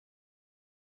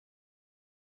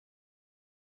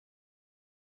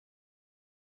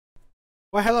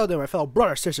Well, hello there, my fellow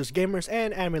brothers, sisters, gamers,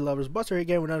 and anime lovers. Buster here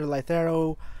again with another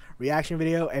Lythero reaction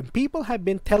video, and people have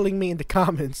been telling me in the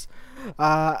comments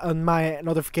on my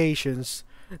notifications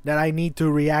that I need to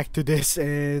react to this,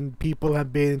 and people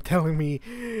have been telling me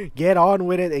get on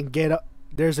with it and get up.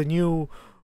 There's a new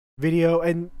video,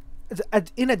 and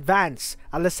in advance,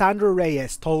 Alessandro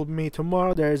Reyes told me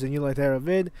tomorrow there's a new Lythero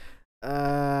vid.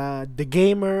 The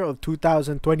gamer of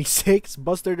 2026,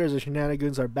 Buster, there's a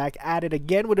Shenanigoons are back at it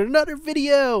again with another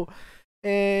video,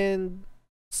 and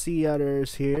see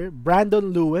others here.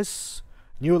 Brandon Lewis,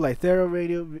 new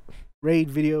Lythero raid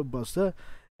video, Buster,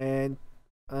 and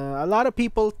a lot of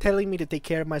people telling me to take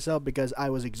care of myself because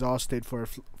I was exhausted for a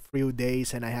few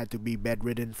days and I had to be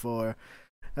bedridden for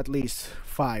at least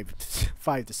 5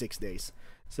 to 6 days.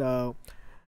 So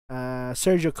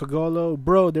Sergio Cogolo,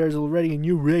 bro, there's already a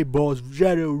new raid boss,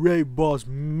 Shadow raid boss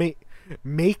mate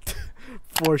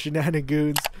for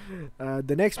Shenanigoons.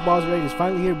 The next boss raid is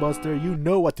finally here, Buster. You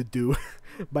know what to do.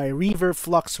 By Reaver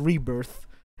Flux Rebirth.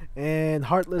 And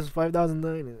Heartless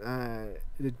 5009.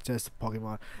 It's just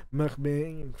Pokemon.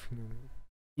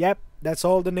 Yep, that's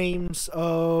all the names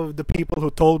of the people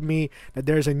who told me that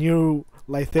there's a new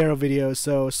Lythero video.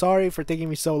 So sorry for taking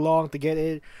me so long to get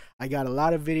it. I got a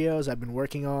lot of videos I've been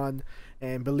working on,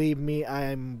 and believe me,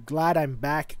 I'm glad I'm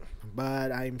back,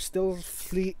 but I'm still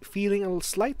feeling a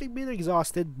slightly bit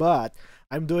exhausted, but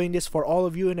I'm doing this for all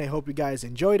of you, and I hope you guys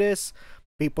enjoy this.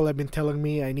 People have been telling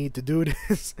me I need to do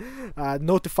this,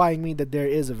 notifying me that there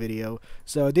is a video.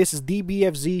 So this is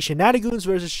DBFZ Shenanigoons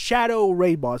versus Shadow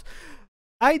Raid Boss.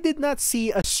 I did not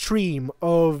see a stream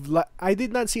of, I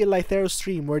did not see a Lythero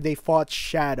stream where they fought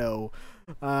Shadow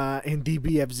in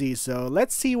DBFZ. So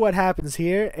let's see what happens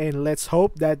here, and let's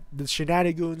hope that the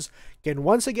Shenanigoons can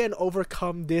once again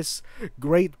overcome this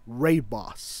great raid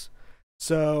boss.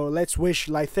 So let's wish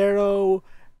Lythero,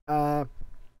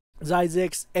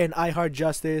 Zyzix, and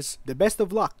iHeartJustice the best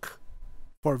of luck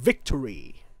for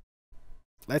victory.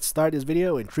 Let's start this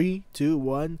video in 3, 2,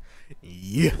 1,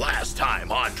 yeah. Last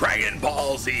time on Dragon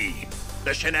Ball Z,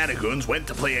 the Shenanigoons went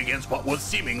to play against what was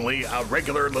seemingly a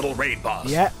regular little raid boss.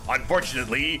 Yeah.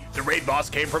 Unfortunately, the raid boss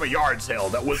came from a yard sale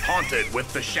that was haunted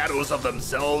with the shadows of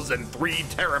themselves and 3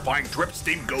 terrifying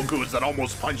drip-steamed Gokus that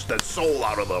almost punched the soul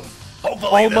out of them.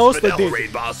 Hopefully Almost this vanilla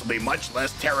raid boss will be much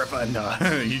less terrifying.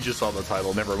 You just saw the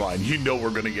title, never mind. You know we're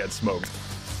gonna get smoked.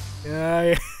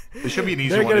 Yeah. It should be an easy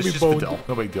They're one, gonna it's be just boned. Videl.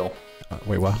 No big deal.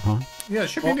 Wait, what? Huh? Yeah, it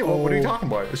should be an easy one. What are you talking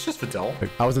about? It's just Videl.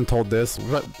 I wasn't told this.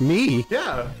 What? Me?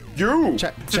 Yeah, you.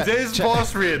 Today's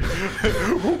boss raid. We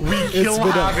kill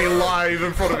Javi live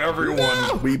in front of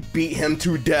everyone. We beat him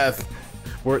to death.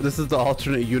 This is the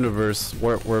alternate universe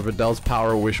where Videl's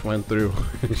power wish went through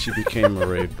and she became a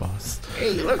raid boss.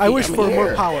 Hey, look, I wish for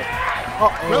more power.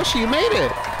 No, she made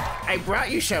it. I brought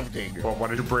you something. Well,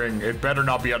 what did you bring? It better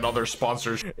not be another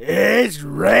sponsorship. It's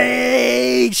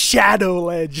Raid Shadow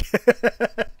Ledge.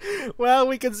 Well,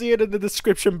 we can see it in the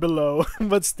description below,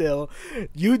 but still,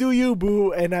 you do you,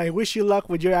 boo, and I wish you luck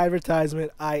with your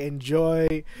advertisement. I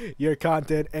enjoy your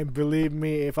content, and believe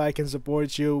me, if I can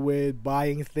support you with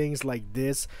buying things like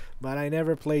this, but I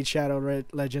never played Shadow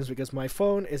Legends because my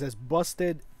phone is as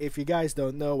busted. If you guys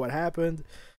don't know what happened,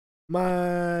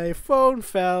 my phone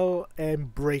fell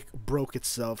and broke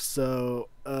itself, so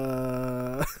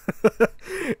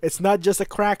it's not just a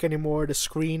crack anymore, the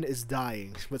screen is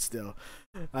dying. But still,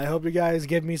 I hope you guys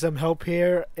give me some help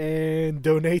here and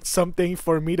donate something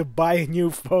for me to buy a new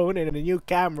phone and a new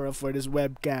camera for this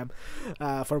webcam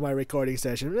for my recording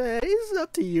session. It's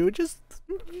up to you. Just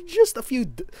a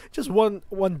few, just $1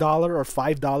 or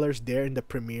 $5 there in the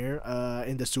Premiere,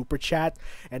 in the super chat,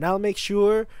 and I'll make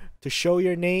sure to show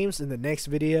your names in the next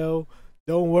video.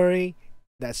 Don't worry,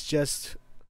 that's just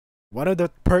one of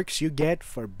the perks you get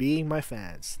for being my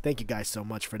fans. Thank you guys so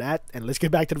much for that, and let's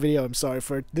get back to the video. I'm sorry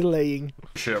for delaying.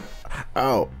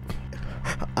 Oh.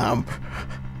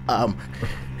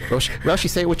 Roshi,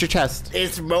 say it with your chest.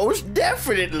 It's most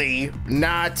definitely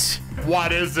not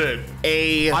What is it?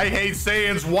 I Hate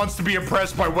Saiyans wants to be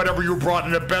impressed by whatever you brought,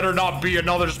 and it better not be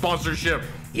another sponsorship.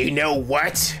 You know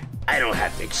what? I don't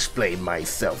have to explain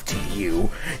myself to you.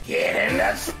 Get in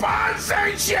the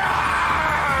sponsorship!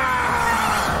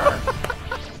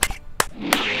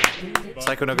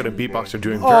 Psychonaut and Beatbox are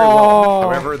doing very well.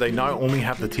 However, they not only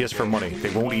have the TS for money, they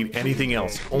won't eat anything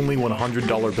else, only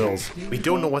 $100 bills. We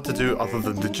don't know what to do other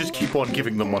than to just keep on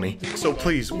giving them money. So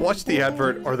please, watch the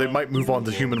advert or they might move on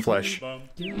to human flesh.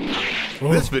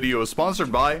 This video is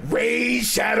sponsored by Raid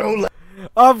Shadow.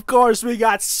 Of course, we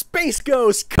got Space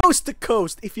Ghost Coast to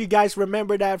Coast. If you guys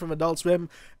remember that from Adult Swim,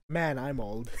 man, I'm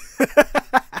old.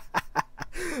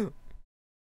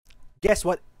 Guess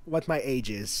what what my age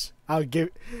is. I'll give.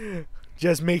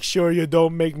 Just make sure you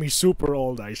don't make me super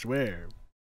old. I swear.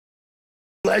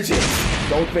 Legends,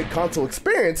 the ultimate console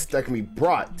experience that can be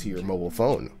brought to your mobile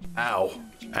phone. Ow.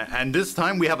 And this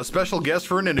time we have a special guest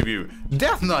for an interview.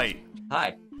 Death Knight.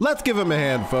 Hi. Let's give him a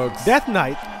hand, folks. Death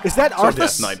Knight? Is that So Arthas?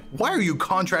 Death Knight, why are you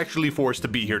contractually forced to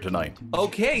be here tonight?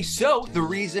 Okay, so the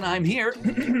reason I'm here,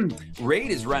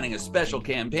 Raid is running a special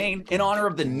campaign in honor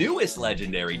of the newest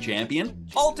legendary champion,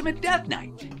 Ultimate Death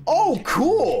Knight. Oh,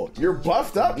 cool. You're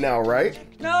buffed up now, right?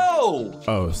 No!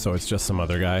 Oh, so it's just some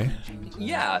other guy?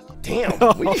 Yeah. Damn,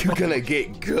 when you gonna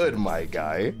get good, my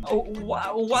guy? Oh,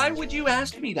 why would you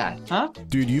ask me that, huh?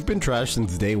 Dude, you've been trash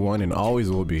since day one and always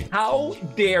will be. How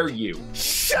dare you?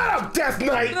 Shut up, Death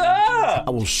Knight! Ah! I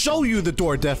will show you the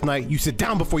door, Death Knight. You sit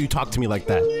down before you talk to me like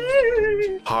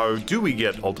that. How do we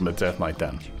get Ultimate Death Knight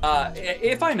then?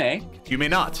 If I may. You may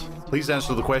not. Please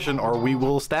answer the question or we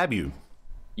will stab you.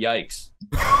 Yikes.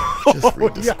 Just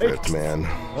read the script, man.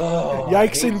 Oh, Yikes I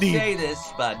hate indeed. to say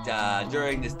this, but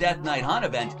during this Death Knight Hunt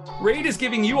event, Raid is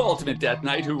giving you Ultimate Death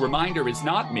Knight, who, reminder, is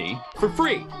not me, for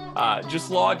free. Just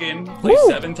log in, play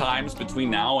 7 times between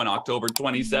now and October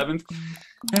 27th,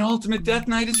 and Ultimate Death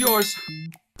Knight is yours.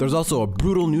 There's also a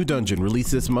brutal new dungeon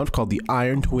released this month called the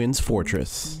Iron Twins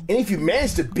Fortress. And if you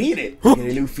manage to beat it, you get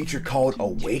a new feature called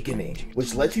Awakening,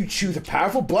 which lets you choose a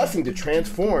powerful blessing to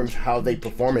transform how they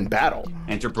perform in battle.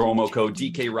 Enter promo code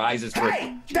DK Rises for...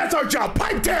 Hey, that's our job,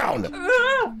 pipe down!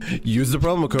 Use the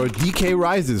promo code DK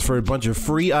Rises for a bunch of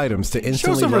free items to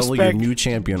instantly some level your respect. new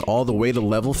champion all the way to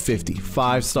level 50,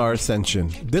 5-star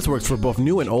ascension. This works for both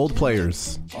new and old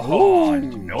players. Oh,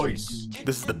 nice.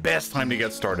 This is the best time to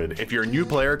get started. If you're a new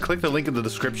player, click the link in the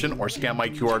description or scan my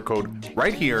QR code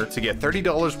right here to get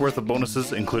 $30 worth of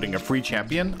bonuses, including a free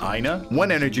champion, Aina,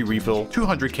 1 energy refill,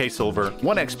 200k silver,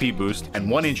 1 XP boost, and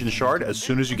 1 ancient shard as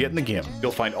soon as you get in the game.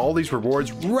 You'll find all these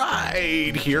rewards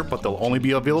right here, but they'll only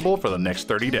be available for the next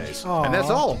 30 days. And that's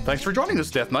all. Thanks for joining us,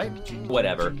 Death Knight.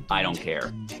 Whatever, I don't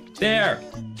care. There,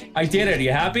 I did it. Are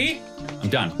you happy? I'm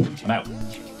done. I'm out.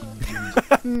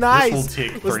 Nice. This will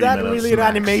take 30 Was that minutes really an max.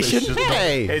 animation? It's just,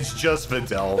 Hey! It's just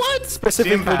Videl. What?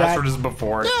 Specific Same for that. password as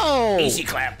before. No! Easy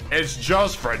clap, It's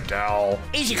just Videl.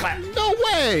 easy clap, No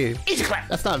way! easy clap.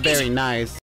 That's not very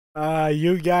nice.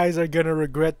 You guys are gonna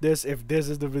regret this if this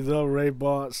is the Videl Ray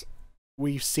boss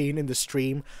we've seen in the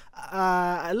stream.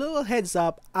 A little heads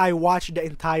up, I watched the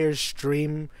entire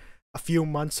stream a few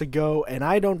months ago and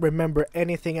I don't remember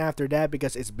anything after that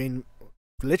because it's been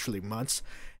literally months.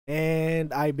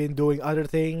 And I've been doing other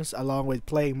things along with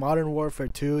playing Modern Warfare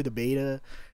 2, the beta,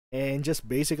 and just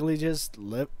basically just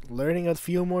learning a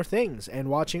few more things and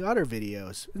watching other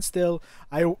videos. And still,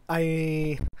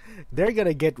 they're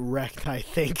gonna get wrecked, I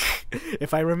think.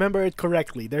 If I remember it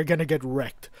correctly, they're gonna get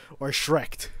wrecked or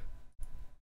shreked.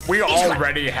 We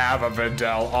already have a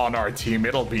Videl on our team.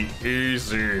 It'll be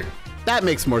easy. That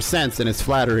makes more sense and it's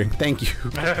flattering. Thank you.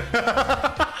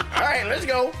 Alright, let's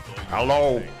go.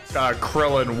 Hello,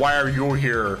 Krillin. Why are you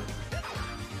here?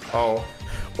 Oh.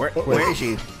 Where is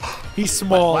she? He's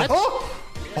small. Oh!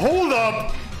 Hold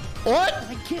up! What?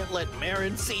 I can't let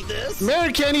Marin see this.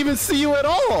 Marin can't even see you at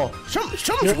all. Something's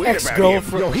Your weird about him.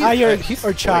 ex-girlfriend. he's-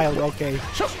 Or child, okay.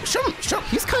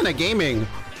 He's kind of gaming.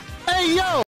 Hey,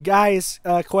 yo! Guys,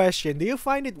 question. Do you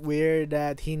find it weird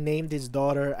that he named his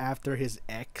daughter after his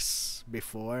ex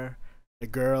before? The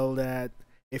girl that,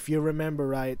 if you remember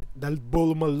right, the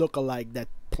Bulma lookalike that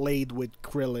played with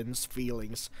Krillin's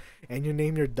feelings. And you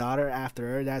name your daughter after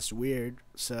her? That's weird.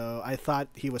 So I thought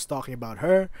he was talking about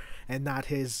her and not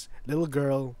his little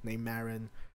girl named Marin.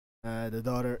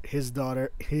 His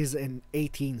an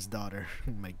 18's daughter.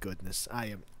 My goodness,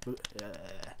 I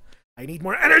need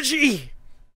more energy!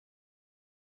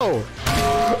 Oh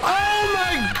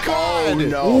my god! Oh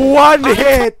no. One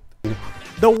hit!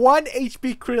 The 1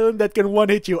 HP Krillin that can one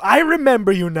hit you. I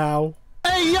remember you now.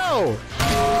 Hey, yo!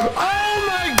 Oh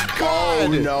my god!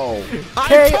 Oh no.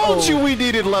 I KO. told you we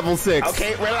needed level 6.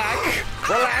 Okay, relax.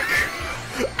 Relax.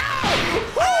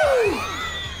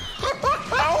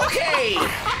 Okay.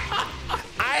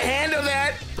 I handle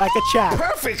that Like a champ.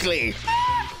 perfectly.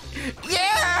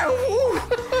 Yeah. Woo.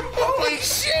 Holy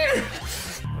shit.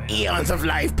 Eons of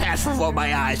life passed before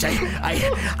my eyes.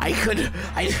 I could.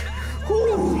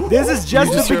 Whew. This is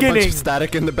just the hear a bunch beginning. of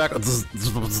static in the back.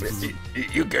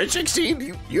 You good,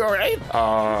 16? You alright?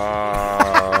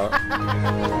 Oh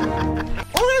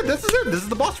yeah, this is it. This is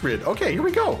the boss raid. Okay, here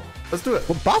we go. Let's do it.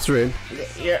 Well, boss raid.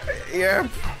 Yeah.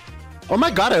 Oh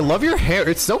my god, I love your hair.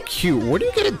 It's so cute. Where do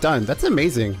you get it done? That's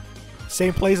amazing.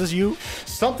 Same place as you.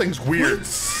 Something's weird.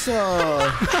 So,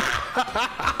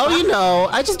 oh, you know,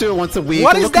 I just do it once a week.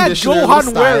 What a is little that conditioner, a Gohan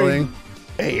little styling.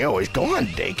 Hey, yo, it's gone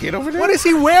naked over there. What is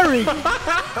he wearing?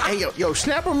 Hey, yo,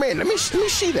 Snapper Man, let me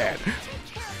see that.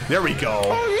 There we go.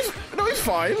 Oh, he's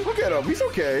fine. Look at him. He's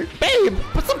okay. Babe,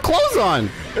 put some clothes on.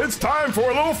 It's time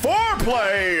for a little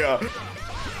foreplay.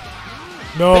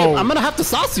 No. Babe, I'm gonna have to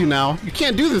sauce you now. You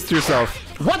can't do this to yourself.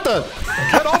 What the?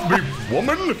 Get off me,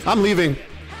 woman. I'm leaving.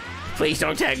 Please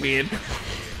don't tag me in.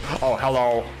 Oh,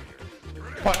 hello.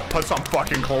 Put some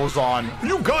fucking clothes on.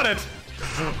 You got it.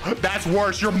 That's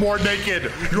worse. You're more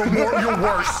naked. You're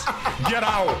worse. Get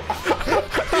out.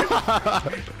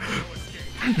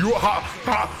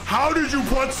 How did you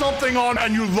put something on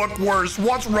and you look worse?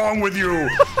 What's wrong with you?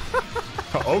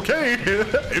 Okay,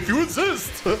 if you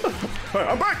insist.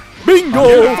 I'm back.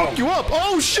 Bingo! Fuck you up.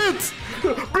 Oh shit!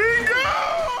 Bingo!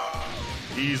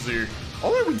 Easy.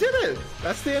 All right, we did it.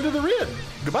 That's the end of the rid.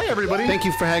 Goodbye, everybody. Thank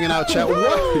you for hanging out, chat.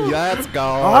 What? Yeah, let's go.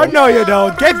 Oh, no, you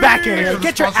don't. Get back here.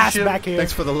 Get your ass back here.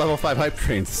 Thanks for the level 5 hype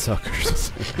train, suckers.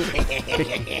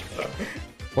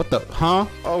 What the? Huh?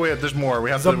 Oh, wait, there's more. We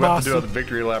have to do a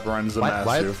victory lap run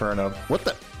Zamasu. Fair enough. What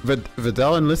the?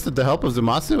 Videl enlisted the help of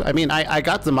Zamasu? I mean, I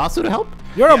got Zamasu to help?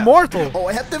 You're immortal. Oh,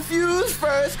 I have to fuse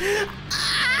first.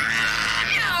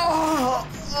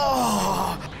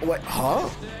 What? Huh?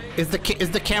 Is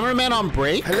the cameraman on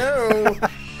break? Hello.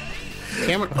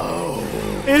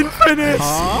 Infinite.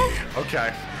 Huh?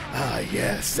 Okay.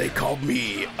 Yes, they called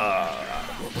me,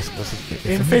 what's his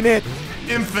name? Infinite.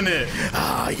 Infinite.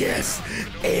 Yes,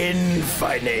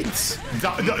 Infinite.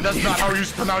 That's not how you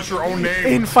pronounce your own name.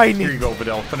 Infinite. Here you go,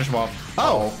 Videl. Finish him off.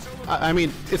 Oh. I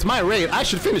mean, it's my raid. I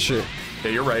should finish it.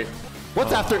 Yeah, you're right.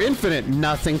 What's after Infinite?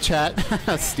 Nothing, chat.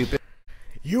 Stupid.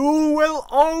 You will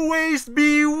always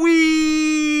be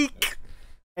weak.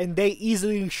 And they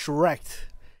easily Shrek'd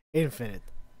Infinite.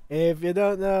 If you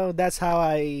don't know, that's how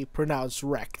I pronounce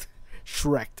wrecked.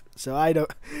 Shrek'd. So I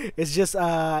don't. It's just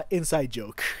inside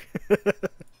joke.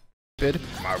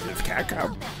 Marvelous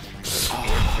Capcom.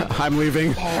 I'm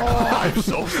leaving. I'm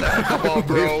so sad. Come on,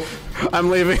 bro.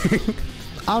 I'm leaving.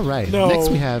 All right. No. Next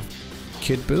we have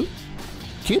Kid Boo.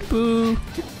 Kid Boo.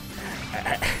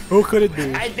 Who could it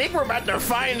be? I think we're about to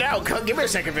find out. Give me a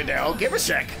second, Videl. Give me a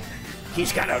sec.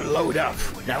 He's got to load up.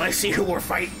 Now let's see who we're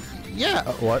fighting. Yeah.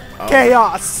 What?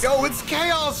 Chaos. Yo, it's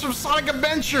Chaos from Sonic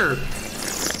Adventure.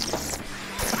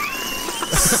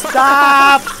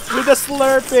 Stop with the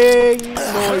slurping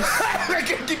noise. I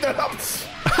can't keep that up.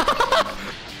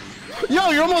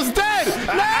 Yo, you're almost dead.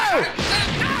 No.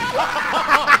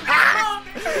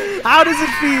 How does it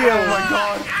feel? Oh my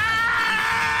god.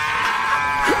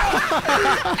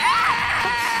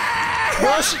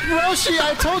 Roshi,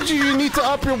 I told you need to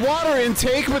up your water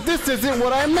intake, but this isn't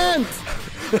what I meant.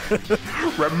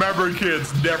 Remember,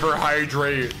 kids, never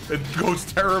hydrate. It goes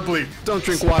terribly. Don't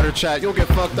drink water, chat. You'll get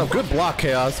fucked up. Good block,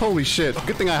 Chaos. Holy shit.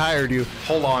 Good thing I hired you.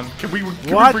 Hold on. Can we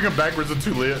bring him backwards and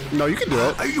too late? No, you can do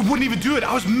it. You wouldn't even do it.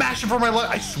 I was mashing for my leg.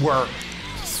 I swear.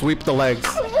 Sweep the legs.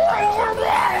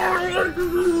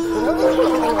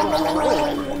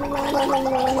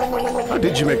 How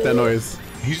did you make that noise?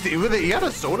 He had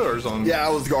a soda or something. Yeah, I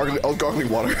was gargling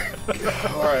water.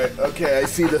 All right. Okay, I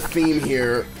see the theme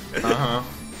here. Uh-huh.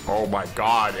 Oh my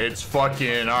god, it's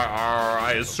fucking,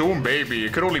 I assume baby.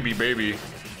 It could only be baby.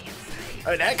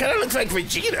 That kind of looks like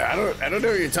Vegeta. I don't know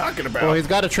what you're talking about. Well, he's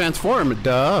got to transform.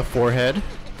 Duh, forehead.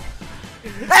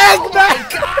 Eggman! Oh my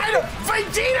god!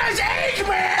 Vegeta's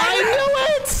Eggman! I knew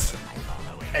it!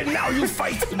 And now you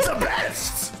fight the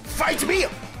best! Fight me,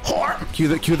 whore! Cue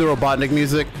the Robotnik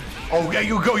music. Oh yeah,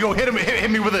 you go, yo, hit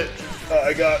me with it.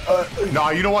 I got, No,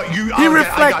 you know what?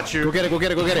 I got you. Go get it.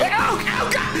 Ow,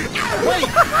 God! Wait!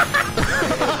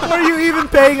 Were you even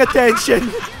paying attention?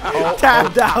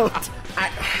 Tapped out.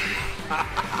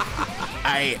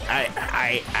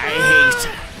 I hate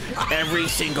every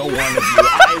single one of you.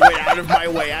 I went out of my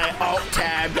way. I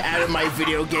alt-tabbed out of my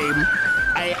video game.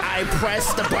 I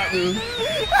pressed the button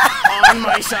on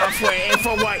my software, and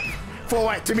for what? For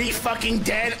what? To be fucking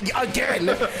dead again?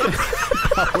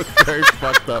 That was very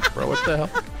fucked up, bro. What the hell?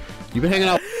 You been hanging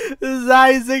out?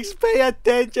 Isaacs, pay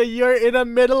attention. You're in the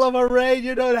middle of a raid.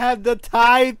 You don't have the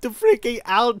time to freaking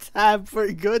alt-tab,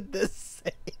 for goodness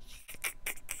sake.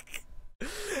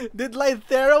 Did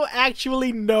Lythero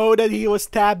actually know that he was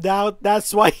tabbed out?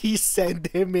 That's why he sent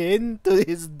him in to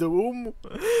his doom?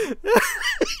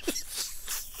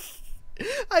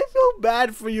 I feel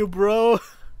bad for you, bro.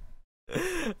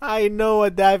 I know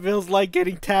what that feels like,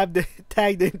 getting tagged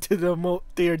into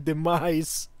your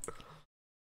demise.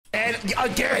 And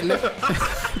again!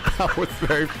 That was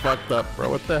very fucked up, bro.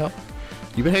 What the hell?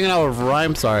 You've been hanging out with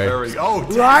Rhyme, sorry. Oh,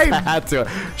 Rhyme! I had to.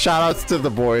 Shoutouts to the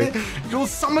boy. You'll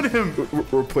summon him.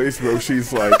 Replace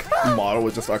Roshi's like model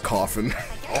with just a coffin.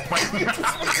 Oh my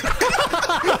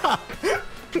god.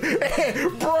 Hey,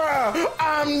 bruh,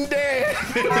 I'm dead.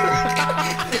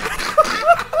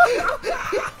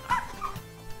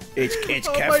 It's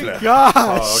Oh Kefla. my gosh!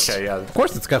 Oh, okay, yeah. Of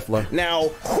course it's Kefla. Now,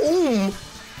 whom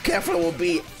Kefla will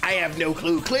be, I have no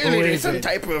clue. Clearly, Who there's is some it?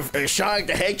 type of Sonic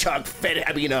the Hedgehog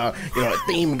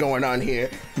theme going on here.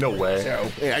 No way. So,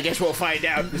 yeah, I guess we'll find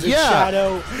out. Yeah.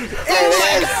 Shadow.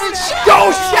 It's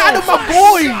Go Shadow, my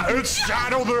boy! It's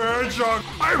Shadow the Hedgehog.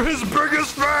 I'm his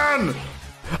biggest fan.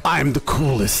 I'm the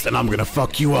coolest, and I'm gonna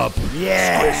fuck you up.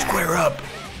 Yeah. Square up.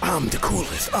 I'm the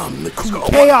coolest. I'm the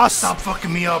coolest. Chaos. Stop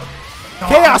fucking me up. No,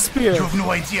 Chaos Spear. You have no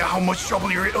idea how much trouble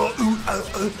you're in.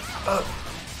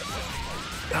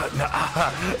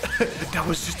 That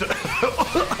was just a.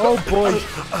 Oh boy.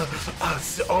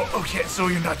 Okay, so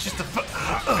you're not just a.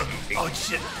 Oh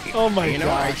shit. Oh my You know,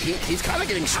 god. he's kind of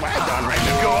getting swagged on right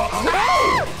now. Go.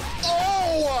 No!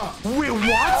 Oh! Wait,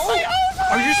 what?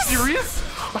 Are you serious?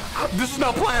 This is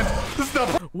not planned. This is not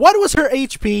planned. What was her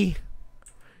HP?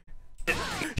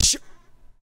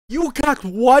 You got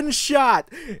one shot.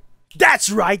 That's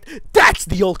right. That's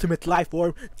the ultimate life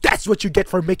form. That's what you get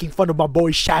for making fun of my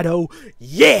boy Shadow.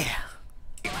 Yeah.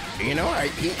 You know,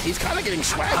 he's kind of getting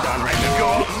swagged on right now.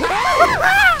 Go.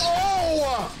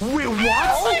 Oh! Wait,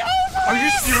 what? Are you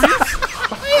serious?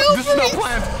 This is not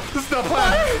planned. This is not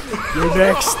planned. You're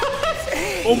next.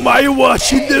 Omaewa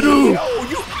Shinderu.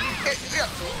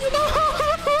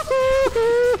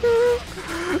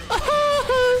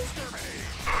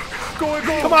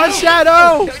 Come on,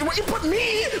 Shadow. You put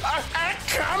me?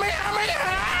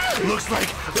 Looks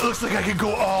like I could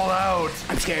go all out.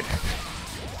 I'm scared.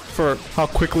 For how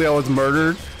quickly I was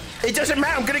murdered. It doesn't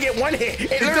matter. I'm gonna get one hit.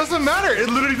 It doesn't matter. It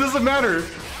literally doesn't matter.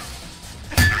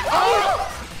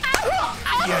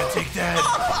 Yeah, take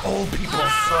that. Old people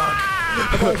suck.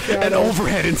 An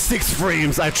overhead in 6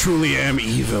 frames. I truly am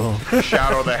evil.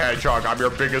 Shadow the Hedgehog, I'm your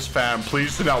biggest fan.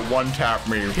 Please do not one-tap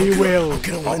me. He will. I'm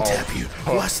gonna one-tap you.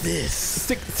 What's this?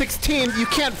 16. You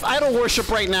can't idol worship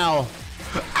right now.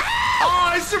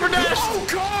 Oh, I super dashed. Oh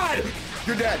God!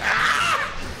 You're dead.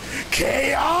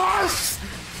 Chaos!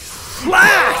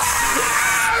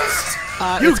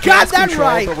 You It's got chaos that control,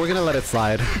 right. But we're gonna let it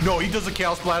slide. No, he does a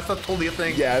Chaos Blast. That's totally a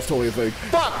thing. Yeah, it's totally a thing.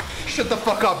 Fuck! Shut the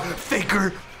fuck up,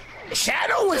 faker.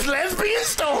 Shadow was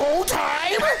lesbians the whole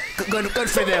time? Good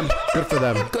for them. Good for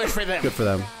them. Good for them. Good for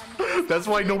them. That's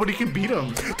why nobody can beat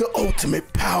him. The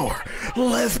ultimate power.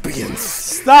 Lesbians.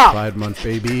 Stop. Pride month,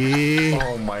 baby.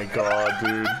 Oh my god,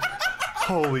 dude.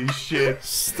 Holy shit.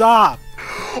 Stop.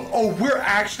 Oh, we're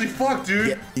actually fucked,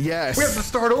 dude. Yes. We have to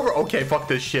start over. Okay, fuck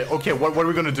this shit. Okay, what are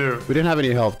we gonna do? We didn't have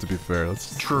any health, to be fair.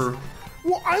 Let's True.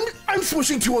 Well, I'm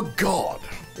switching to a god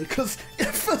because it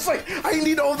feels like I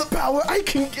need all the power I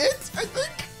can get. I think.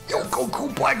 Yo,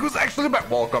 Goku Black, who's actually back.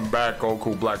 Welcome back,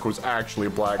 Goku Black, who's actually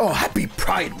black. Oh, happy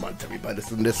Pride Month, everybody!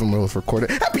 This one was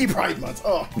recorded. Happy Pride Month.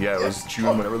 Oh, Yeah, it was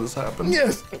June whenever this happened.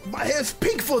 Yes, my hair's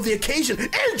pink for the occasion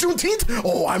and Juneteenth.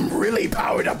 Oh, I'm really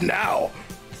powered up now.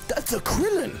 That's a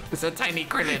Krillin. It's a tiny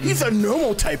Krillin. He's a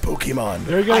normal type Pokemon.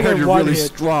 You're I gonna heard get you're one really hit.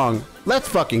 strong. Let's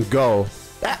fucking go.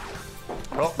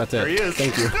 Well, That's there it. he is.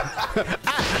 Thank you.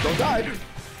 Don't die.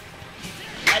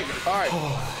 All right.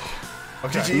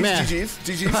 Okay. Man.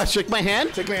 GG's. Shake my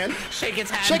hand. Shake my hand. Shake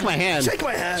its hand. Shake my hand. Shake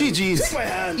my hand. GG's. Shake my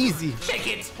hand. Easy. Shake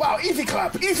it. Wow, easy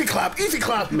clap, easy clap, easy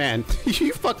clap. Man,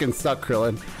 you fucking suck,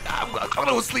 Krillin. I'm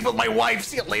gonna go sleep with my wife.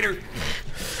 See you later.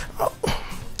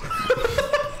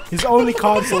 His only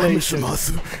consolation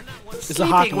Shimasu. is a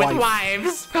hot Sleeping with wife.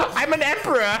 wives. I'm an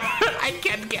emperor. I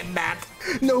can't get that.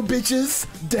 No bitches.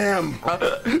 Damn.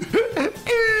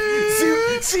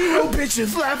 Zero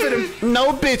bitches. Laugh at him.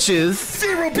 No bitches.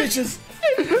 Zero bitches.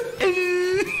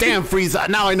 Damn, Frieza.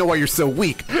 Now I know why you're so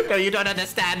weak. No, you don't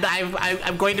understand.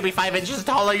 I'm going to be 5 inches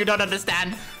taller. You don't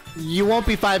understand. You won't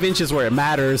be 5 inches where it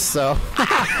matters, so.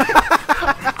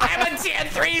 I'm a tier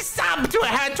 3 sub to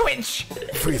her Twitch.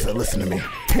 Frieza, listen to me.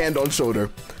 Hand on shoulder.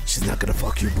 She's not gonna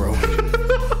fuck you, bro.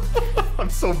 I'm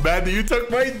so mad that you took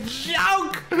my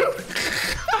joke.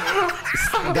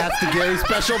 That's the Gary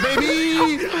special,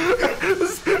 baby!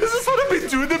 Is this what I've been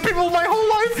doing to people my whole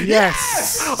life?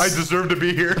 Yes. I deserve to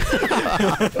be here.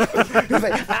 He's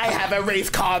like, I have a race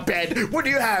car bed. What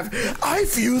do you have? I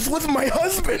fuse with my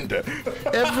husband.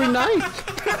 Every night.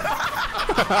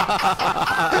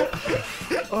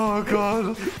 Oh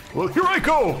god. Well, here I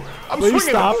go. I'm Please swinging.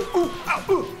 stop.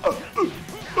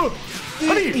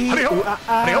 Honey, help.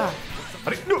 Honey, help.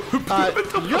 Honey, no.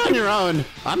 You're on your own.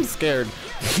 I'm scared.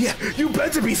 Yeah, you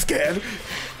better be scared.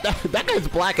 That guy's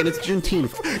black and it's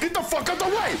Juneteenth. Get the fuck out the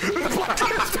way! It's Black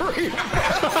History!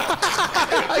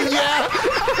 Yeah.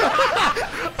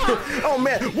 Oh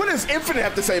man, what does Infinite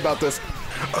have to say about this?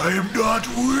 I am not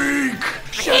weak.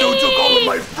 Shadow took all of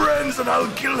my friends and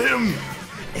I'll kill him.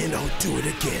 And I'll do it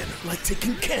again, like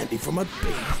taking candy from a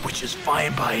baby. Which is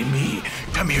fine by me.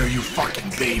 Come here, you fucking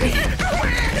baby.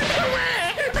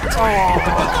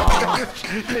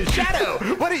 Shadow,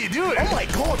 what are you doing? Oh my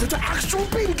god, there's an actual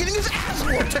baby getting his ass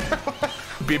whooped.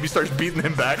 Baby starts beating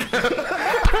him back. Oh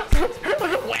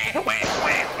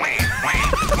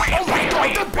my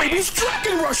god, that baby's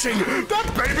dragon rushing!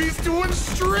 That baby's doing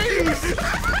strings.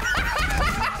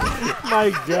 My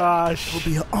gosh.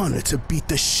 It'll be an honor to beat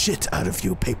the shit out of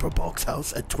you, Paperbox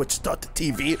House, at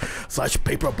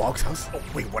twitch.tv/Paperbox House. Oh,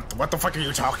 wait, what the fuck are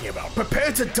you talking about?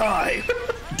 Prepare to die!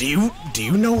 Do you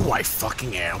know who I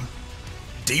fucking am?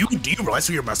 Do you realize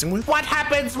who you're messing with? What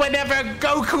happens whenever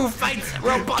Goku fights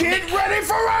Robotnik? Get ready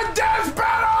for a death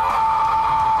battle!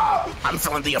 I'm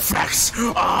feeling the effects.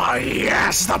 Oh,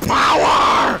 yes, the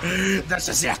power! This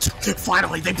is it.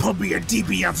 Finally, they put me in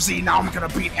DBFZ. Now I'm gonna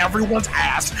beat everyone's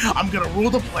ass. I'm gonna rule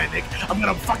the planet. I'm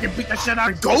gonna fucking beat the shit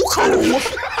out of Goku!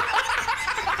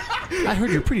 I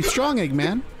heard you're pretty strong,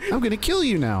 Eggman. I'm gonna kill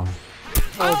you now.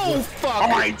 Oh, fuck!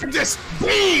 Alright, this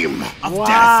beam of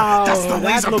Wow, death. That's the that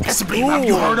laser looks piss beam. Have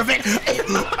you cool. heard of it?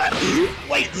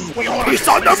 Wait, hold on. He's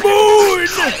on the moon!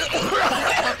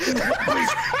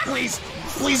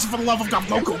 Please, for the love of God,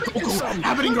 Goku,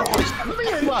 have it in your heart.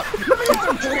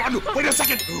 Hold on, wait a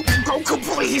second. Goku,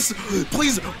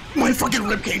 please, my fucking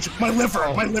ribcage, my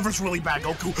liver's really bad,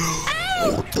 Goku.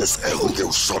 Oh, this hell,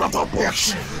 you son of a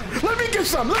bitch. Let me get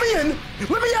some! Let me in!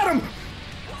 Let me at him!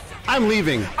 I'm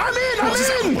leaving. I'm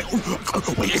in!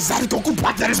 Wait, is that Goku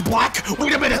Black that is black?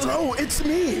 Wait a minute. Hello, it's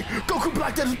me! Goku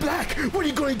Black that is black! What are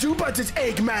you going to do about this,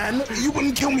 Eggman? You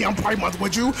wouldn't kill me on Pride Month,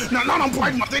 would you? No, not on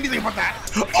Pride Month, anything but that.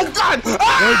 Oh, God! They're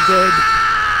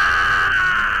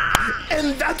dead.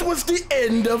 And that was the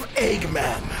end of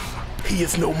Eggman. He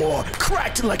is no more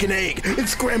cracked like an egg and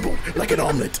scrambled like an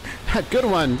omelet. Good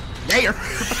one. Yeah.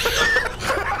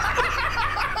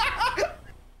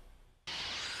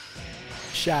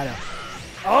 Shadow.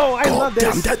 Oh, I love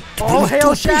Damn, this. that All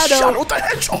hail Shadow Shadow. the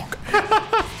Hedgehog!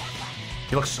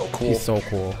 He looks so cool. He's so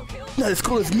cool. Not as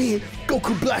cool as me,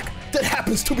 Goku Black, that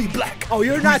happens to be black. Oh,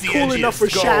 you're not the cool enough for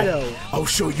edgiest? Go. Shadow. I'll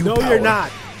show you No, power. you're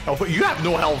not. Oh, but you have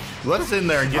no health. Let us in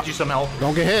there and get you some health.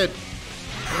 Don't get hit.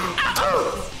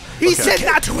 He said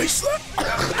not to.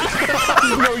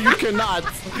 No, you cannot.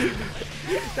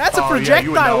 That's a Oh, yeah,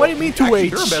 you would projectile. know. What do you mean 2H? Actually,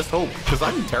 you're best hope, because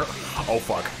I'm terrible. Oh,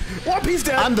 fuck. One Piece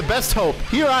down. I'm the best hope.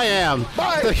 Here I am.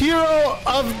 Bye. The hero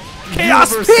of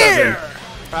Chaos Universe Spear. 7.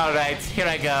 All right, here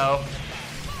I go.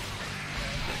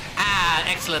 Ah,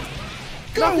 excellent.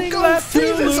 Nothing go, left to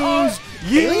Freeze's lose.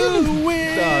 You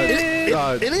win.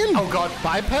 Alien? Oh god,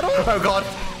 bipedal? Oh, God.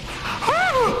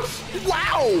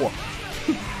 Wow!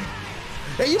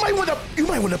 Hey, you might want to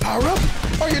power up.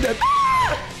 Or you're dead.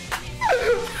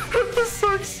 This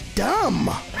sucks. Dumb.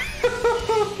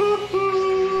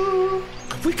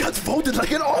 We got folded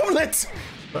like an omelet.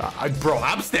 Bro,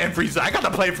 I'm Stan Frieza. I got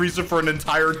to play Frieza for an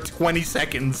entire 20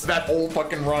 seconds. That whole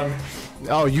fucking run.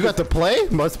 Oh, you got to play?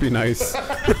 Must be nice.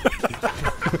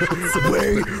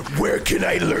 Where can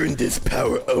I learn this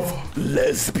power of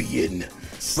lesbian?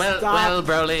 Well,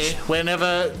 Broly,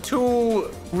 whenever two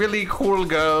really cool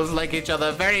girls like each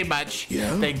other very much,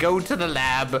 Yeah? they go to the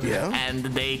lab Yeah? and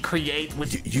they create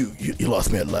with You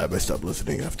lost me at lab. I stopped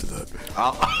listening after that.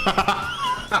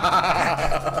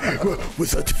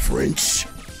 Was that French?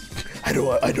 I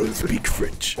don't speak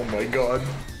French. Oh, my God.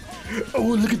 Oh,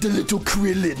 look at the little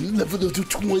Krillin, level of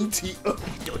 20.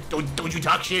 Don't you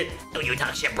talk shit. Don't you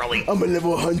talk shit, Broly. I'm a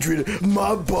level 100,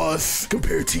 my boss,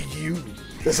 compared to you.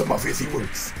 That's how my fancy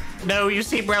works. No, you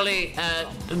see, Broly,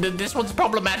 this one's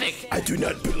problematic. I do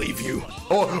not believe you.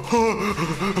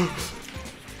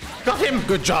 Got him.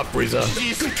 Good job, Frieza.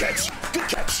 Good catch. Good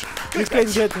catch. You can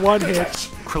get one hit.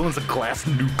 Krillin's a glass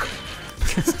nuke.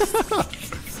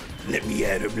 Let me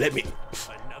at him. Let me.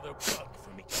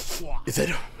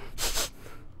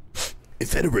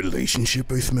 Is that a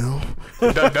relationship I smell?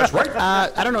 That's right.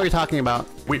 I don't know what you're talking about.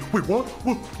 Wait, what?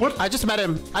 What? I just met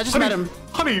him.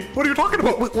 Honey, what are you talking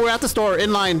about? We're at the store,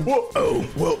 in line. Oh,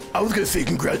 well, I was gonna say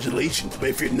congratulations, but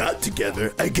if you're not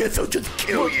together, I guess I'll just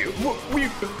kill you.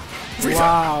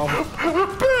 Wow.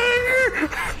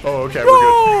 Oh, okay,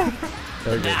 we're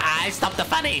good. I stopped the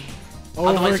funny.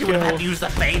 Otherwise, you would have had to use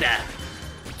the beta.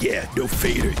 Yeah, no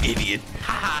fader, idiot.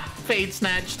 Haha, fade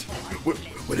snatched.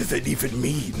 What does that even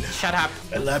mean? Shut up.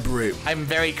 Elaborate. I'm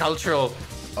very cultural.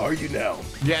 Are you now?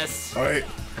 Yes. All right.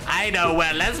 I know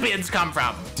where lesbians come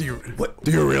from. Do you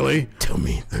really? Tell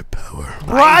me their power.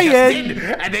 Brian!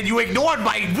 And then you ignored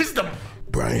my wisdom.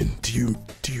 Brian, do you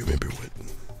remember what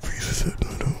Frieza said?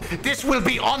 No. This will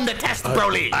be on the test,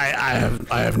 Broly.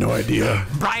 I have no idea.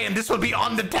 Brian, this will be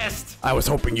on the test. I was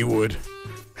hoping you would.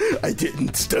 I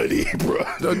didn't study, bro.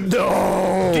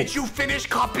 No. Did you finish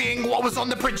copying what was on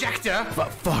the projector?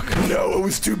 Fuck. No, I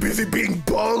was too busy being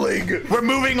balling. We're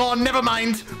moving on, never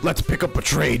mind. Let's pick up a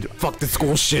trade. Fuck this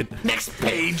school shit. Next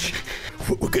page.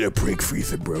 We're gonna prank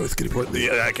Frieza, bro. It's gonna be...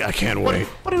 Yeah, I can't wait.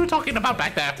 What are you talking about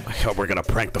back there? We're gonna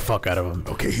prank the fuck out of him.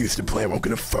 Okay, here's the plan. I'm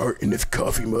gonna fart in this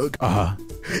coffee mug.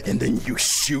 And then you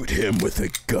shoot him with a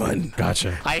gun.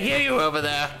 Gotcha. I hear you over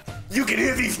there. You can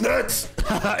hear these nuts.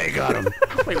 I got him.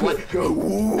 Wait, what?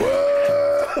 Whoa.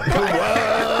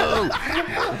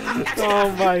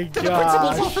 Oh my Principal's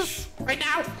god. office right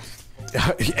now.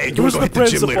 Hey, you wanna Who's go the hit the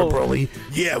gym later, principal? Broly?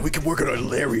 Yeah, we can work on our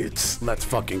lariats. Let's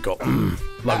fucking go.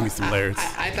 Love me some layers.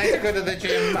 I'd like to go to the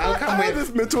gym. I'll come I have with.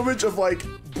 this mental image of like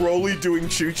Broly doing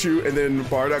Choo Choo and then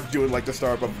Bardock doing like the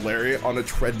start of Lariat on a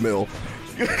treadmill.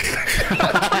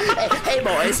 Hey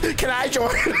boys, can I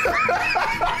join?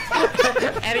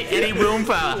 Any room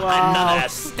for another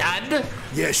stud?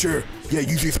 Yeah, sure. Yeah,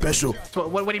 use your special.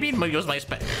 What do you mean use my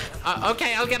spec?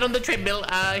 Okay, I'll get on the treadmill.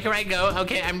 Here I go.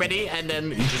 Okay, I'm ready. And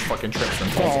then He just fucking trips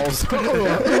and falls.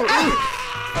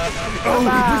 Oh,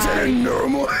 was that a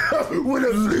normal? What a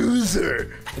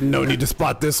loser. No need to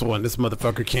spot this one. This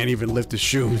motherfucker can't even lift his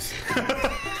shoes.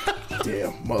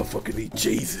 Damn, motherfucker need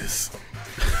Jesus.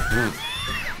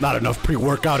 Not enough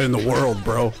pre-workout in the world,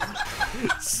 bro.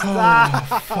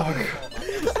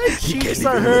 He can't Cheeks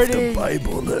are even lift the hurting.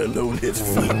 Bible, let alone his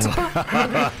feet.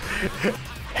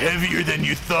 Heavier than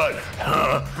you thought,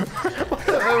 huh?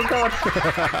 Oh god.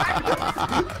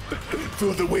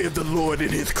 Feel the weight of the Lord in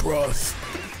his cross.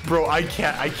 Bro, I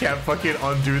can't fucking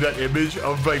undo that image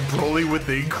of like Broly with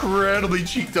the incredibly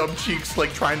cheeked up cheeks,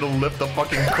 like trying to lift the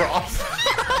fucking cross.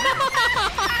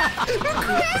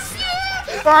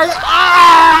 My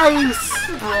eyes!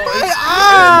 My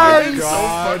eyes!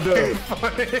 God.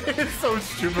 It's so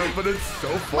stupid, but it's so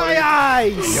funny. My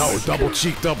eyes! Yo, double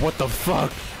cheeked up. What the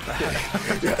fuck?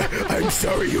 I'm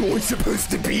sorry, you weren't supposed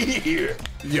to be here.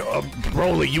 Yo,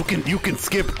 Broly, you can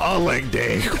skip a leg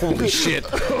day. Holy shit.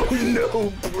 Oh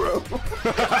no, bro.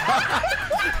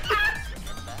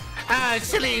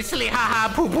 silly,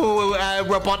 haha, poo-poo,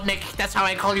 Robotnik. That's how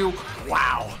I call you.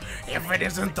 Wow, if it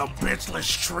isn't the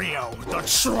bitchless trio, the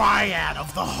triad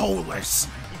of the holeless,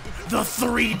 the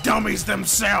three dummies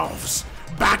themselves,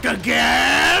 back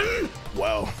again?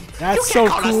 Wow. That's so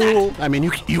cool. I mean,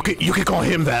 you can call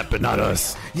him that, but not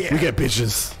us. Yeah. We get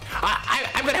bitches.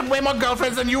 I'm gonna have way more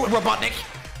girlfriends than you, Robotnik.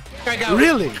 Here I go.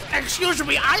 Really? Excuse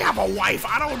me, I have a wife.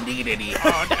 I don't need any of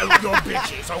your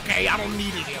bitches, okay? I don't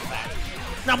need any of that.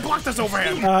 Now block this over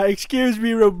him. Excuse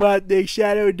me, Robotnik.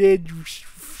 Shadow did.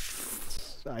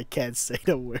 I can't say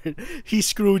the word. He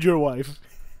screwed your wife.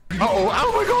 Oh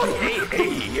my god.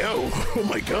 Hey, yo. Oh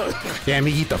my god. Damn,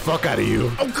 he eat the fuck out of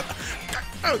you.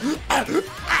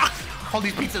 Hold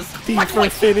these pizzas. Team for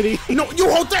infinity. No, you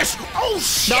hold this. Oh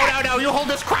shit. No, you hold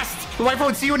this crust. The wife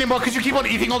won't see you anymore because you keep on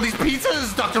eating all these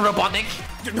pizzas, Dr. Robotnik.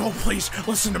 No, please,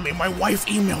 listen to me. My wife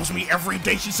emails me every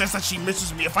day. She says that she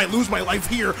misses me. If I lose my life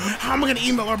here, how am I gonna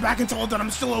email her back and tell her that I'm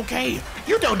still okay?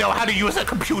 You don't know how to use a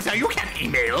computer. You can't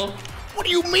email. What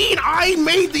do you mean? I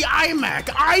made the iMac.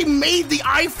 I made the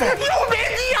iPhone. You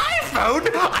made the iPhone?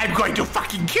 I'm going to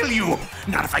fucking kill you.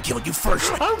 Not if I kill you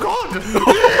first. Oh god.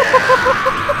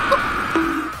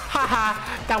 Haha,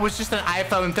 that was just an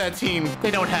iPhone 13.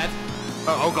 They don't hurt.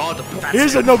 Oh god.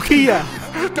 Here's a Nokia.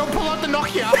 Don't pull out the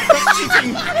Nokia. That's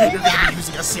cheating. You're gonna be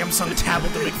using a Samsung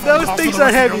tablet to make phone Those calls things for the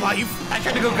are rest of heavy. your life. I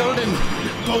tried to go golden.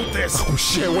 Vote this. Oh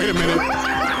shit, wait a minute.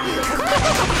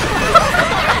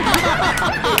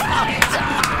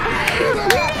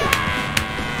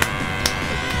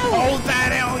 Hold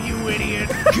that L, you idiot.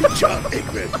 Good job,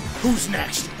 Eggman. Who's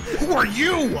next? Who are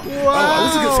you? Oh, I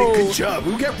was gonna say good job.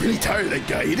 We got really tired of that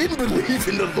guy. He didn't believe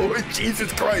in the Lord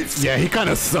Jesus Christ. Yeah, he kind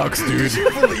of sucks, dude. Did you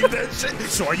believe that shit?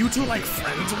 So are you two like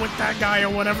friends with that guy or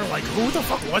whatever? Like who the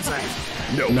fuck was that?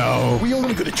 No. We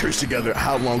only go to church together.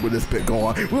 How long will this bit go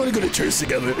on? We only go to church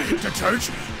together. To church?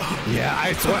 Yeah,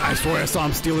 I swear I saw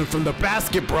him stealing from the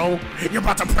basket, bro. You're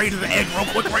about to pray to the egg real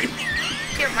quick, right?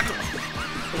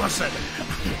 Listen,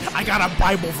 I got a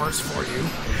Bible verse for you.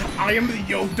 I am the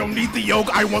yoke, don't need the yoke.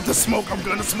 I want the smoke, I'm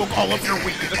gonna smoke all of your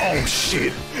weed. Oh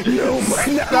shit. No,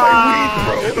 man, not my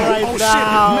weed, bro. Right Oh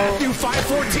now. shit, Matthew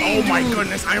 5:14. Oh my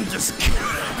goodness, I'm just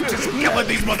Just killing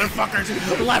these motherfuckers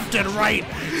left and right.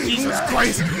 Jesus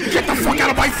Christ. Get the fuck out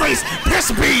of my face.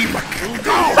 Piss beam.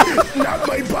 Go. Not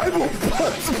my Bible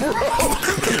bus, bro.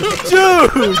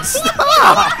 Dude,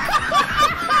 stop!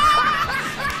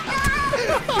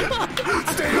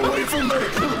 Stay away from my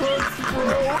bus,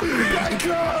 bro. My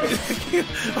God.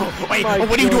 Wait,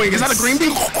 what are you doing? Is that a green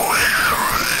bean?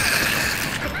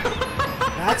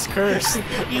 That's cursed.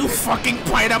 You fucking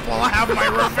pineapple, I'll have my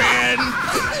revenge.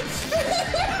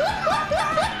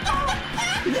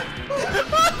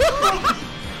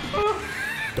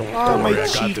 Don't worry, I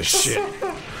got this shit.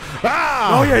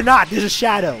 No, you're not. This is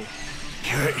Shadow.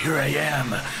 Here I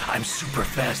am. I'm super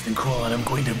fast and cool, and I'm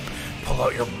going to pull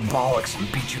out your bollocks and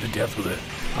beat you to death with it.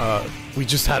 We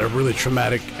just had a really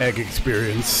traumatic egg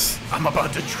experience. I'm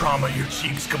about to trauma your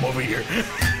cheeks. Come over here.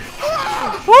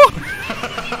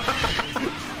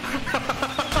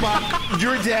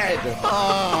 You're dead.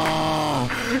 Oh,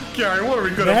 Gary, what are we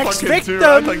gonna Next fucking victim. do?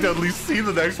 I'd like to at least see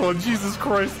the next one. Jesus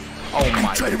Christ. Oh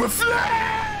my. Try to reflect.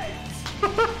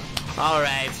 All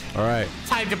right. All right.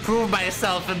 Time to prove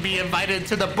myself and be invited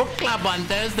to the book club on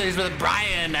Thursdays with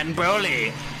Brian and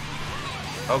Broly.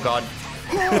 Oh God.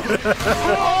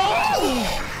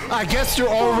 I guess you're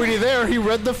already there. He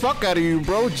read the fuck out of you,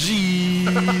 bro.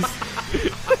 Jeez.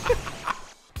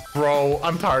 Bro,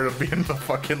 I'm tired of being the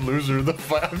fucking loser.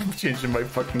 I'm changing my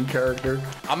fucking character.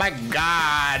 Oh my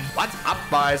God. What's up,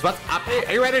 boys? What's up?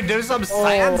 Are you ready to do some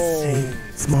science?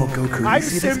 Small Goku. I'm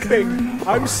simping.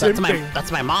 I'm simping.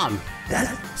 That's my mom.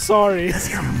 Sorry. That's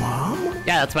your mom?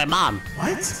 Yeah, that's my mom.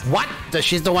 What? What?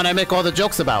 She's the one I make all the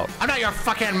jokes about. I'm not your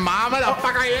fucking mom. What the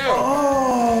fuck are you?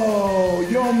 Oh,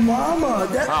 your mama.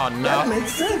 Oh, no. That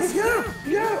makes sense. Yeah.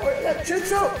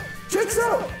 Checks out. Checks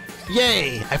out.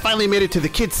 Yay! I finally made it to the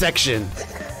kids section.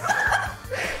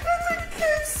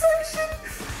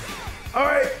 All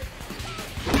right.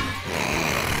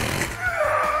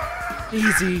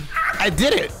 Easy. I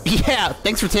did it! Yeah,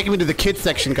 thanks for taking me to the kids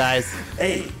section, guys.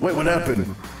 Hey, wait, what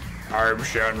happened? I'm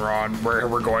Shenron.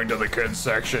 We're going to the kids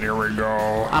section. Here we go.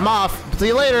 I'm off. See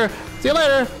you later. See you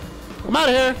later. I'm out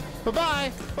of here.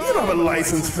 Bye-bye. You don't have a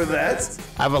license for that.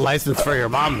 I have a license for your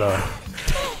mom, though.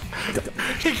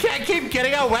 You can't keep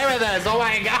getting away with this. Oh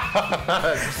my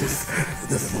God.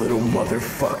 This little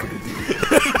motherfucker, dude.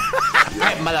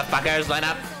 Alright, motherfuckers, line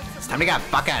up. It's time to get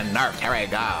fucking nerfed. Here we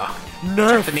go.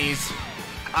 Nerf. The knees.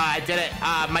 I did it.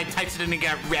 My tights didn't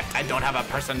get ripped. I don't have a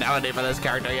personality for this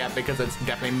character yet because it's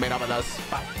definitely made up of this.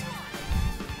 But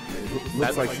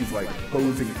Looks like she's like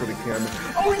posing for the camera.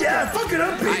 Oh yeah, fuck it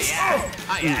up, bitch.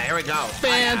 Oh yeah, here we go.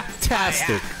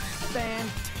 Fantastic.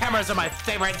 Cameras are my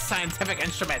favorite scientific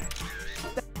instrument.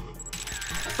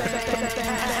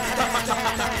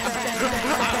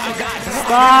 Oh God.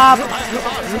 Stop.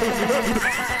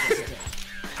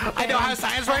 I know how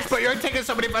science works, but you're taking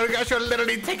so many photographs, you're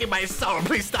literally taking my soul.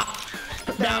 Please stop.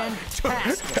 No.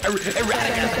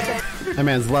 Eradicate. That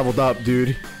man's leveled up,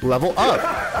 dude. Level up.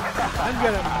 I'm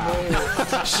gonna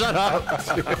move. Shut up.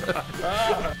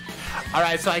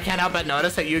 Alright, so I can't help but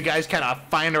notice that you guys kind of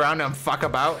find around and fuck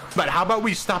about. But how about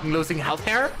we stop losing health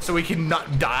here so we can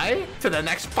not die to the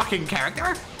next fucking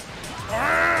character?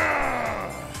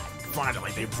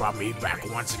 Finally, they brought me back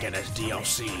once again as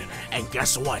DLC. And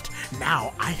guess what?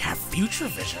 Now I have future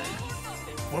vision.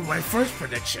 For my first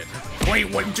prediction. Wait,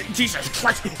 what? Jesus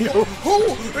Christ. Who?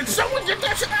 Someone did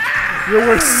this? You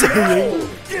were saying.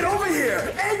 Get over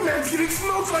here. Eggman's getting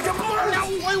smoked like a bird. No,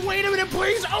 wait a minute,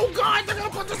 please. Oh, God, they're going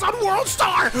to put this on World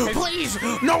Star. Please.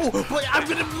 No, please. I'm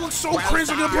going to look so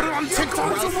crazy. I'm going to put it on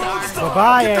TikTok.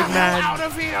 Bye-bye, Get the hell Eggman. out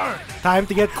of here. Time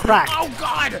to get cracked. Oh,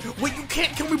 God. Wait, you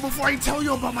can't kill me before I tell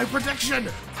you about my prediction.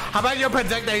 How about you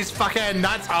predict that he's fucking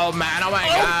nuts? Oh man, oh my Oh,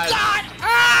 God. God.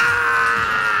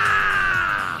 Ah!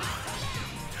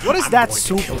 What is that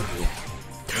super?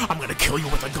 I'm gonna kill you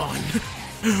with a gun.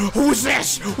 Who's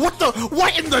this? What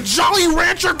in the Jolly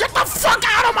Rancher? Get the fuck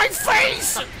out of my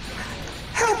face!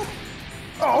 Help!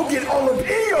 I'll get all up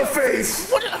in your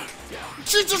face. What?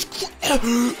 Jesus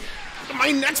Christ. My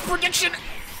next prediction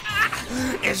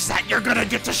is that you're gonna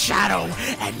get to Shadow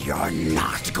and you're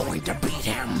not going to beat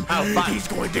him. Oh, fuck. He's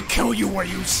going to kill you where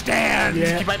you stand.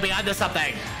 Yeah. You might be onto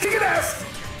something. Kick it ass.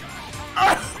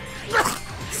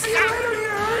 See you later,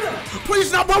 nerd.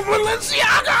 Please, not more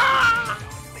Balenciaga!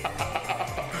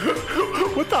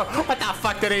 What the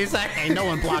fuck did he say? Ain't no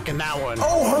one blocking that one.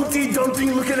 Oh, Humpty Dumpty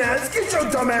looking ass. Get your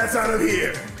dumb ass out of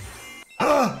here.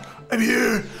 I'm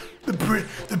here. The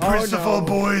prince of all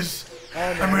boys.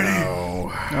 I'm ready.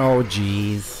 Oh,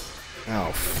 jeez.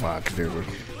 Oh, fuck, dude.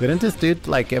 Didn't this dude,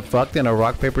 like, get fucked in a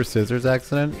rock, paper, scissors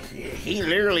accident? He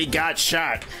literally got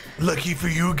shot. Lucky for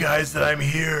you guys that I'm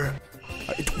here.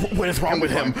 What is wrong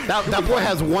with him? That boy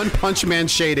has one Punch Man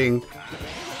shading.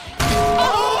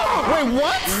 Oh! Wait,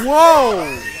 what?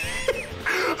 Whoa!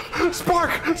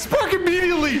 Spark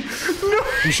immediately. No.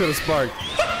 You should have sparked.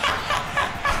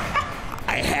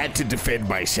 I had to defend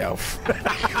myself.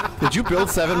 Did you build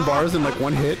 7 bars in like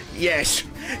one hit? Yes.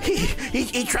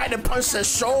 He tried to punch the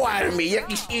soul out of me.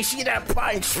 You see that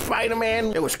punch,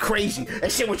 Spider-Man? It was crazy.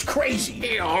 That shit was crazy.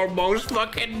 He almost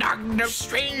fucking knocked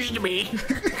strange to me.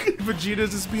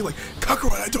 Vegeta's just be like,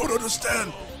 Kakarot, I don't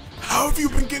understand. How have you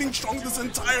been getting stronger this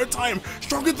entire time?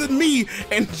 Stronger than me?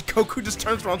 And Goku just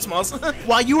turns around and smiles.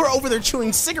 While you were over there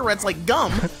chewing cigarettes like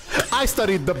gum. I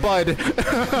studied the bud.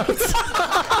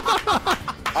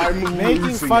 I'm Making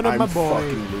losing. fun of I'm my boy.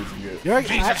 fucking losing it.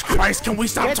 Jesus Christ, can we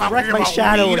stop Get talking wrecked by about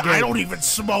Shadow weed? again. I don't even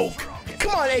smoke.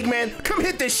 Come on, Eggman. Come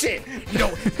hit this shit.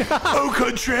 No. Au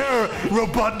contraire,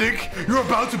 Robotnik, you're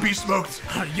about to be smoked.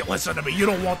 You listen to me. You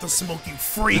don't want the smoke, you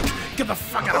freak. Get the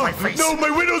fuck out of my face. No, my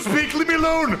widow's peak. Leave me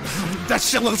alone. That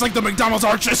shit looks like the McDonald's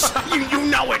arches. you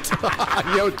know it.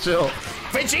 Yo, chill.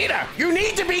 Vegeta, you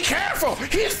need to be careful.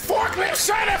 He's forklift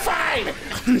certified.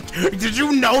 Did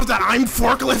you know that I'm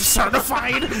forklift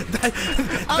certified?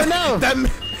 Oh no.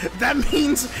 That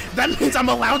means I'm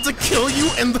allowed to kill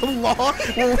you, and the law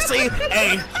will say,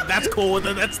 "Hey, that's cool.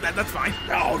 That's fine."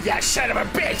 Oh, yeah, son of a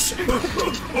bitch.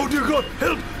 Oh dear God,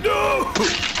 help! No!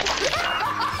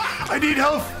 I need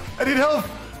help.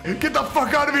 Get the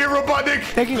fuck out of here, Robotnik.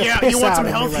 Taking a Yeah, piss you want out some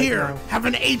of me health right here? now. Have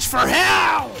an H for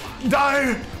hell.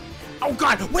 Die. Oh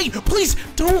God, wait, please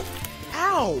don't.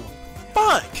 Ow!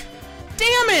 Fuck!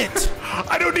 Damn it!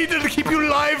 I don't need to keep you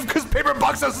alive because Paper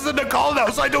Box House is in the call now,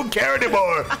 so I don't care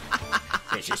anymore.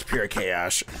 This is pure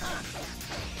chaos.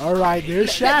 All right,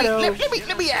 there's Shadow.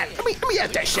 Let me at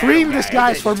that Shadow. Scream this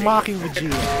guy's for mocking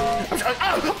Vegeta.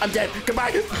 I'm dead.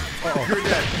 Goodbye. You're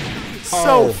dead.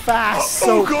 So fast. Oh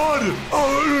So God.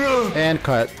 Oh. And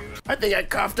cut. I think I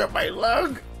coughed up my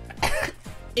lung.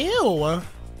 Ew!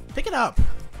 Pick it up.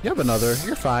 You have another.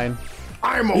 You're fine.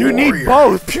 I'm a you warrior. need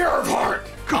both. Pure of heart.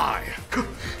 God.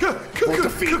 Both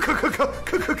defeat.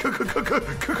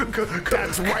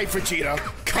 That's right, Vegeta.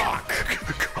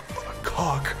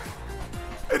 Cock.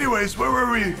 Anyways, where were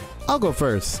we? I'll go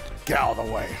first. Get out of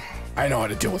the way. I know how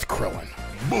to deal with Krillin.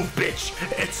 Move, bitch.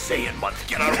 It's Saiyan month.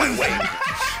 Get out of my way.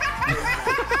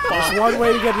 There's one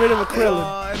way to get rid of a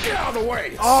Krillin. Get out of the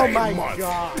way. Oh Saiyan my month.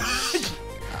 God.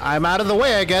 I'm out of the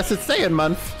way, I guess. It's Saiyan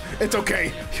month. It's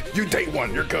okay. You date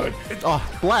one. You're good. Oh,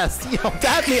 bless. Yo,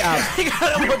 dab me out.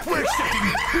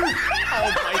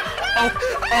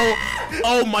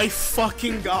 Oh my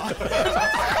fucking God.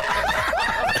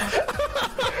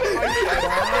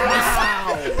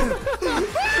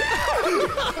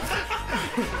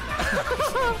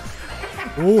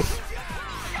 Ooh.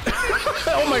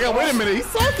 Oh my God, wait a minute. He's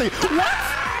salty. What?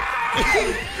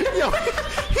 Yo,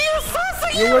 he is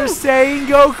saucy. You were saying,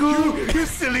 Goku? You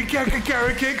silly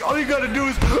carrot cake. All you gotta do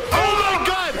is. Oh my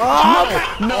God!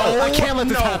 Oh. No, I can't let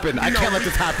this happen. I can't let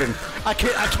this happen. I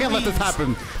can't let this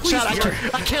happen. Chat,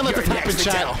 I can't let this happen,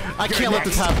 chat. I can't let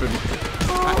this happen.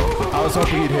 I was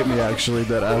hoping he'd hit me, actually,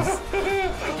 that ass.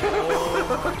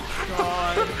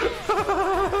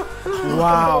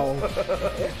 Wow.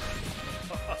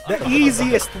 The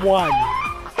easiest one.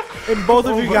 And both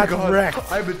of you got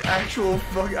wrecked. I'm an actual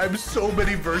fucking. I'm so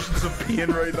many versions of peeing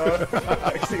right now.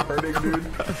 Actually hurting, dude.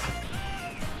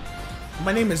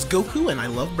 My name is Goku, and I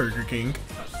love Burger King.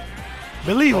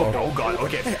 Believable. Oh God.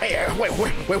 Okay. Hey, wait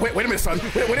a minute, son.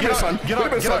 Wait a minute, son. Get Wait a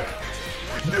minute, son.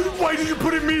 Dude, why did you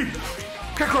put in me?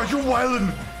 Kakarot, you're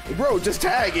wildin'. Bro, just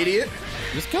tag, idiot.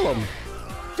 Just kill him.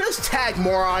 Just tag,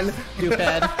 moron. You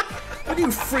bad. What are you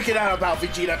freaking out about,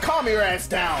 Vegeta? Calm your ass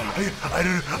down. I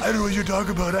don't know what you're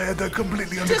talking about. I had that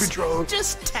completely under control.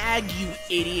 Just tag, you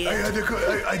idiot.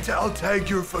 I'll tag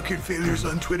your fucking failures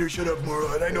on Twitter. Shut up,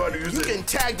 moron. I know how to use You it. can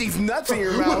tag these nuts in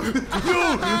your mouth.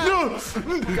 No.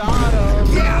 Got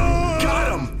him. Yeah,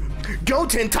 got him.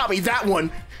 Goten taught me that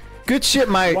one. Good shit,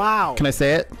 Mike. Wow. Can I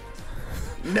say it?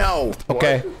 No.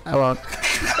 Okay, I won't.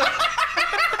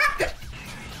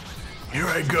 Here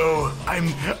I go. I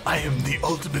am the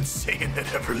ultimate Saiyan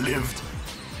that ever lived.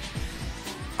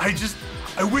 I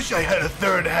wish I had a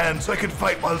third hand so I could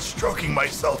fight while stroking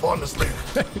myself, honestly.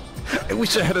 I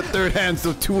wish I had a third hand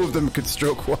so two of them could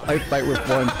stroke while I fight with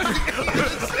one. I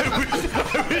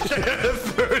wish I had a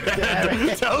third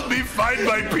hand to help me find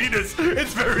my penis.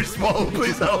 It's very small.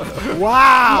 Please help.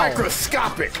 Wow.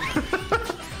 Microscopic.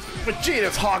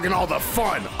 Vegeta's hogging all the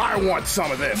fun. I want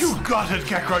some of this. You got it,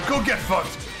 Kakarot. Go get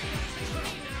fucked.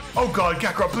 Oh God,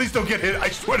 Kakarot, please don't get hit. I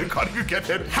swear to God, if you get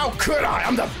hit. How could I?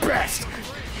 I'm the best.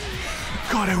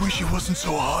 God, I wish he wasn't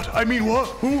so hot. I mean, what?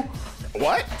 Who?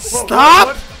 What?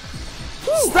 Stop!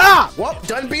 Stop! Well,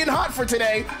 done being hot for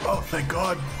today. Oh, thank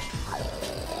God.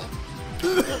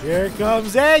 Here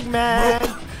comes Eggman.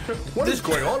 What is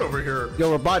going on over here?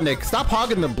 Yo, Robotnik, stop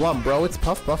hogging the blunt, bro. It's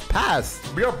puff, puff, pass.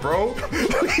 Be up, bro.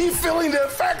 He's feeling the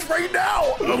effects right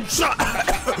now.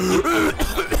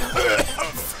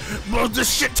 Bro,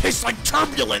 this shit tastes like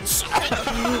turbulence.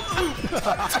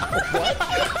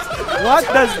 What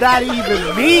does that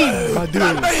even mean, my dude?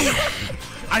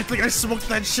 I think I smoked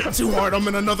that shit too hard. I'm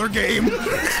in another game. Where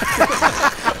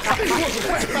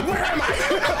am I?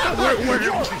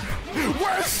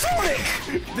 Where's Sonic?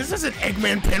 This isn't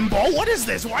Eggman Pinball. What is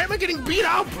this? Why am I getting beat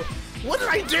up? What did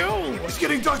I do? He's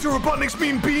getting Dr. Robotnik's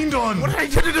being beamed on. What did I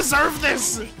do to deserve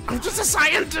this? I'm just a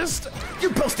scientist.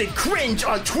 You posted cringe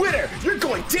on Twitter. You're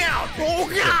going down. Oh,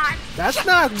 God. That's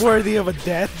not worthy of a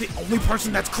death. The only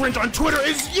person that's cringe on Twitter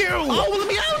is you. Oh, let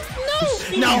me out.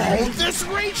 No, this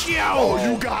ratio. Oh,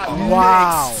 you got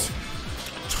Wow. mixed.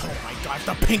 Oh my God,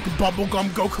 the pink bubblegum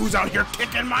Goku's out here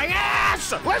kicking my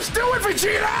ass! Let's do it,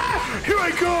 Vegeta! Here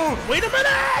I go. Wait a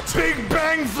minute! Big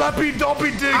bang, flappy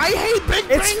doppy dick. I hate Big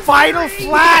Bang It's Final Theory!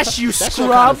 Flash, you That shit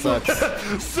scrub. kinda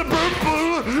sucks.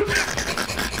 Suburban.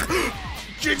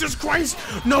 Jesus Christ!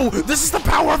 No, this is the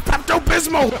power of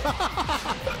Pepto-Bismol!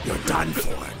 You're done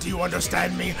for. Do you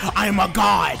understand me? I am a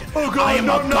god. Oh, God, I am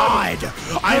no, a no. god.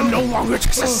 I am no longer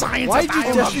just a scientist. Why'd you I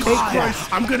am just a take god. that?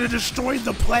 I'm gonna destroy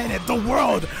the planet, the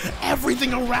world,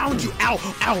 everything around you. Ow,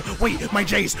 ow. Wait, my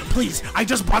Jays, please. I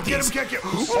just bought these. Get him.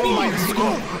 Oh my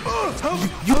God.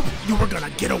 You were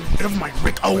gonna get rid of my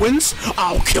Rick Owens?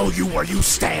 I'll kill you where you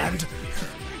stand.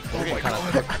 Oh my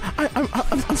God.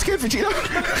 I'm scared, Vegeta.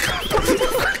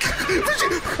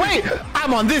 Wait,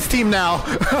 I'm on this team now.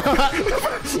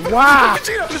 Wow.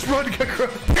 Vegeta, Just run,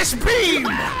 Piss beam!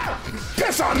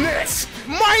 piss on this.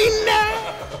 Mine!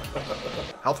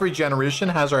 Health regeneration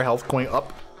has our health going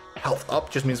up. Health up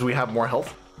just means we have more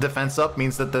health. Defense up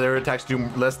means that their attacks do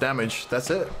less damage.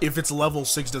 That's it. If it's level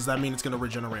 6, does that mean it's gonna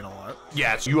regenerate a lot?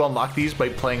 Yeah, so you unlock these by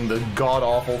playing the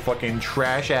god-awful fucking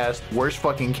trash-ass worst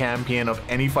fucking campaign of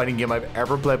any fighting game I've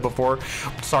ever played before.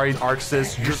 Sorry,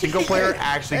 Arxis, your single player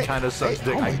actually kind of sucks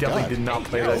dick. I definitely did not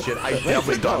play that shit. I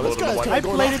definitely downloaded one. I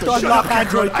played it to unlock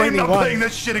Android I am not 21. playing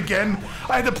that shit again.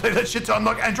 I had to play that shit to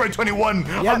unlock Android 21.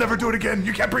 Yeah. I'll never do it again.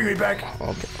 You can't bring me back.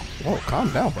 Okay. Whoa,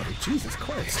 calm down, buddy. Jesus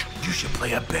Christ. You should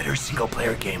play a better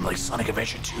single-player game like Sonic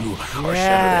Adventure 2 or Shadow the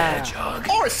Yeah. Hedgehog.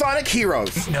 Or Sonic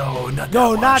Heroes. No, not that No,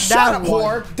 one. not Shut that up,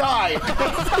 one. whore. Die.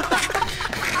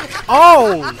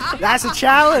 Oh, that's a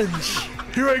challenge.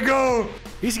 Here I go.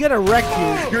 He's gonna wreck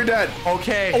you. You're dead.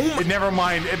 Okay, never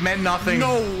mind. It meant nothing.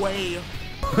 No way.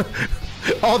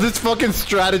 All this fucking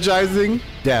strategizing.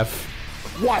 Death.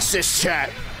 Watch this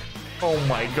chat. Oh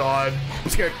my god. I'm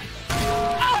scared.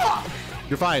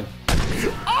 You're fine.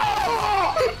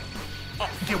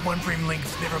 Get one frame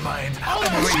links. Never mind.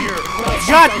 I'm right here.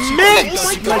 Got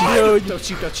mixed, my dude. Don't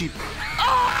cheap, don't cheap.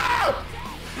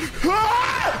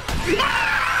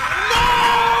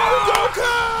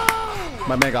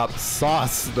 My man got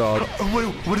sauce, dog.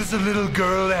 What does a little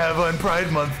girl have on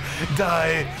Pride Month?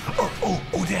 Die.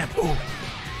 Oh, damn. Oh.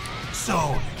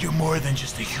 So, you're more than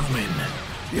just a human.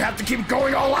 You have to keep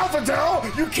going all out, Vidal.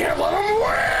 You can't let him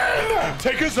win.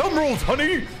 Take his emeralds,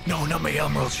 honey. No, not my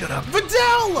emeralds. Shut up.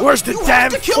 Vidal! Where's the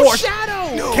damn force?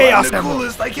 Shadow! No, Chaos I'm the Emerald.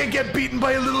 coolest. I can't get beaten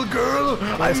by a little girl.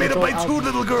 I'm made up by two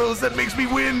little girls. That makes me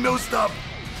win. No stop.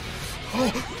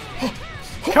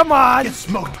 Come on. Get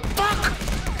smoked. Fuck.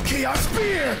 Chaos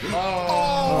Spear.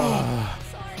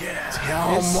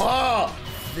 Yeah.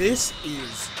 This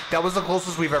is... That was the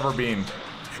closest we've ever been.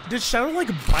 Did Shadow like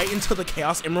bite into the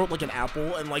Chaos Emerald like an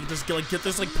apple and like just get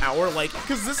this like power like?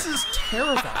 Because this is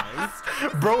terrifying.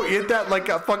 Bro, eat that like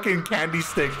a fucking candy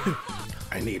stick.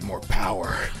 I need more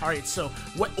power. All right, so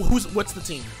what's the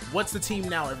team? What's the team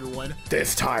now, everyone?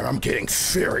 This time I'm getting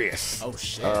serious. Oh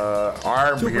shit!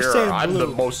 I'm Super here. Saiyan I'm the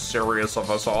Blue. most serious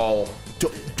of us all.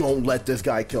 Don't let this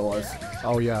guy kill us.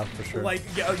 Oh yeah, for sure. Like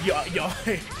yo.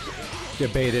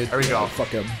 Get baited. There we go.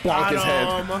 Fucking bonk his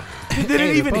head. He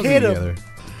didn't even hit him.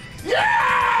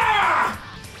 Yeah!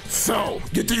 So,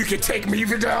 you think you can take me,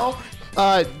 Vidal?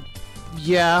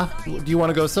 Yeah. Do you want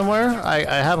to go somewhere? I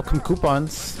have some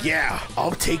coupons. Yeah,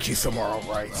 I'll take you somewhere, all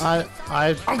right.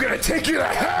 I'm gonna take you to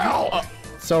hell!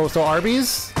 So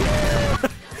Arby's?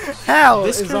 Hell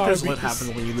This is character is Arby's. what happens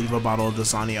when you leave a bottle of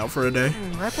Dasani out for a day.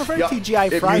 I prefer Yup,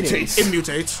 TGI it Fridays. mutates. It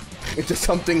mutates. Into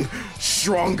something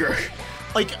stronger.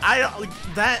 I'm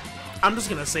just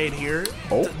gonna say it here.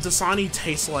 Oh. Dasani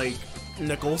tastes like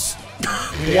Nickels.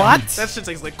 What? That shit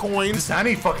tastes like coins. This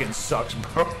honey fucking sucks,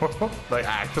 bro. Like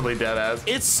actually dead ass.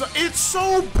 It's so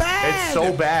bad. It's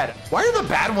so bad. Why are the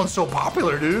bad ones so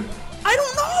popular, dude? I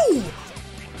don't know.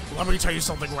 Let me tell you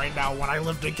something right now. When I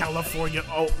lived in California,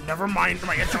 oh, never mind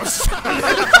my intros.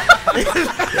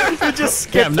 You just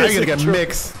skipped Damn, now this you're gonna get intro.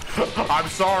 mixed. I'm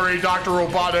sorry, Dr.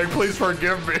 Robotic. Please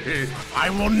forgive me. I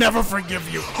will never forgive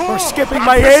you For skipping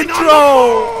my intro.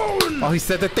 Oh, he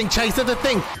said the thing, Chad. He said the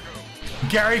thing.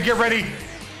 Gary, get ready.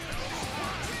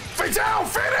 Fidel,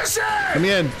 finish it! Let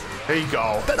me in. There you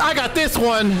go. I got this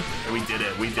one. We did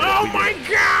it. We did it. Oh we did my it.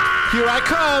 god! Here I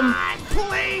come.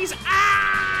 Please!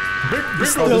 Ah! Oh,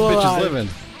 this Still bitch alive. is living.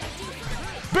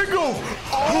 Bingo!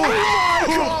 Oh my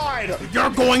god! You're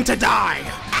going to die!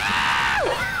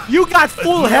 You got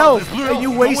full health and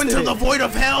you Go wasted into it. the void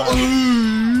of hell!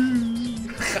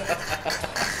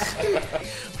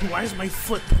 Why is my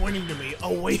foot pointing to me?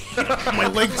 Oh wait, my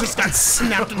leg just got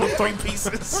snapped into 3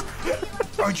 pieces.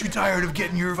 Aren't you tired of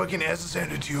getting your fucking asses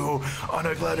handed to you on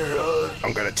a ladder?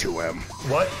 I'm gonna 2M.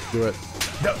 What? Do it.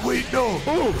 Wait, no.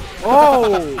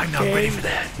 Oh, I'm not ready for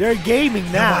that. They're gaming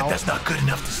You know what? now. That's not good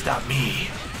enough to stop me.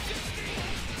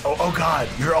 Oh God,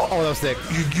 you're all. Oh, that was sick.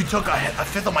 You took a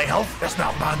fifth of my health? That's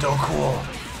not Mondo cool.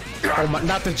 Oh my,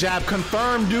 not the jab.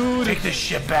 Confirmed, dude. Take this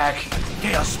shit back.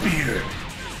 Chaos Spear.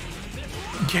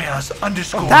 Chaos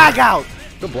underscore. Tag out.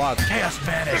 Good block. Chaos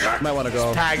Vanish. Might want to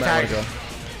go. Tag, Might tag. wanna go.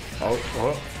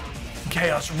 Oh.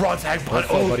 Chaos Raw Tag Play Blood. it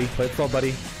slow, buddy. Play it slow,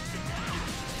 buddy.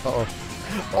 Uh-oh.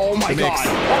 Oh my Mix. god.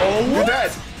 Oh, you're dead.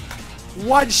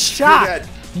 One You're shot. dead.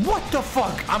 What the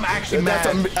fuck? I'm actually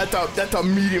That's mad. that's a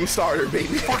medium starter,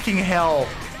 baby. Fucking hell.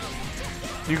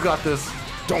 You got this.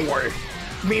 Don't worry.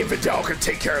 Me and Vidal can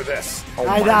take care of this. Oh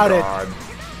I my doubt it. god.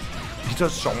 He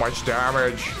does so much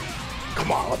damage.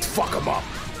 Come on, let's fuck him up.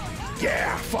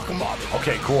 Yeah, fuck him up.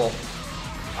 Okay, cool.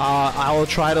 I will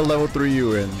try to level 3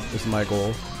 you in. Is my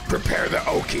goal. Prepare the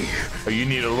Oki. Oh, you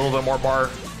need a little bit more bar.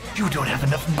 You don't have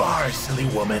enough bars, silly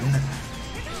woman.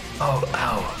 Oh,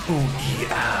 ow. Ooh,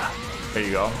 yeah. There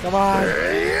you go. Come on.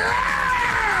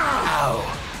 Ow.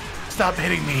 Stop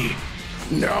hitting me.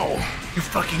 No. You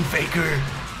fucking faker.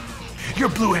 Your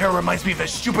blue hair reminds me of a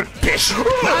stupid bitch.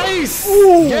 Nice!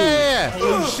 Ooh. Yeah!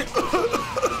 Let's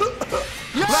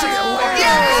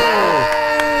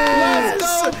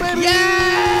go, baby!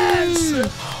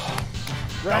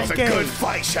 That was a Ranking. good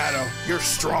fight, Shadow. You're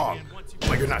strong,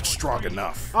 but you're not strong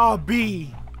enough. Oh,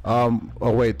 B. Oh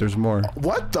wait, there's more.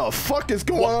 What the fuck is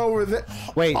going on over there?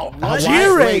 Wait,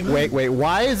 Cheering. wait.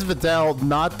 Why is Vidal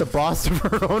not the boss of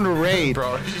her own raid?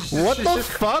 Bro, What the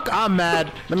fuck? I'm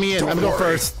mad. Let me in. Don't Let me go worry.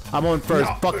 first. I'm on first.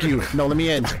 No. Fuck you. No, let me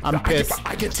in. I'm pissed.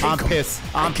 I can take I'm them. pissed.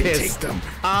 I I'm can pissed. take them.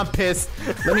 I'm pissed.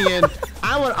 Let me in.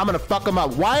 I'm gonna fuck him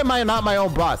up. Why am I not my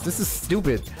own boss? This is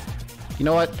stupid. You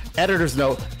know what? Editor's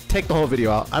note. Take the whole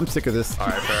video out. I'm sick of this.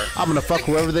 Alright, fair. I'm gonna fuck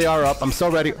whoever they are up. I'm so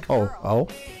ready. Oh.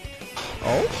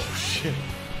 Shit.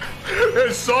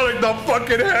 It's Sonic the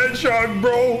fucking Hedgehog,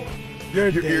 bro.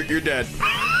 You're dead. You're dead.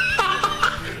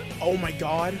 Oh my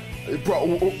god.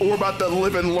 Bro, we're about to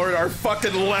live and learn our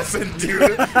fucking lesson, dude.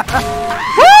 Woo!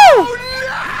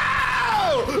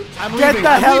 I'm Get leaving. the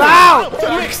I'm hell leaving. out!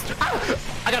 Mixed.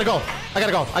 I gotta go.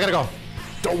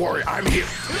 Don't worry, I'm here.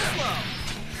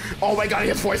 Oh my god, he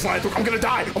has voice lines. I'm gonna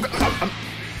die.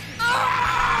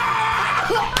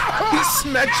 He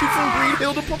smacked you from Green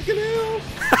Hill to Pumpkin Hill.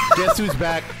 Guess who's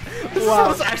back? This is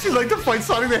what it's actually like to fight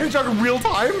Sonic the Hedgehog in real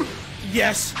time.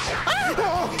 Yes.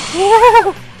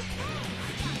 Woo!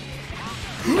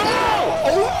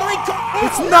 Oh my god.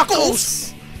 It's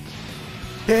Knuckles.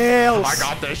 Tails. I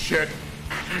got this shit.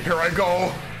 Here I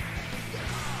go.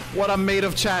 What I'm made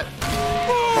of, chat.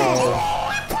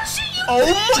 Oh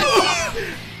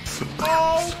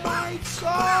my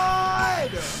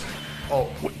god. Oh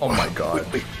my god.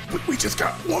 We just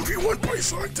got 1v1 by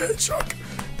Sonic the Hedgehog.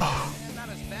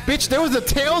 Bitch, there was a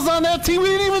Tails on that team. We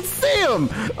didn't even see him.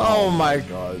 Oh my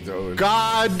God, dude.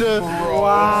 god.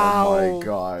 Wow. Oh my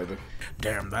god.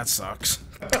 Damn, that sucks.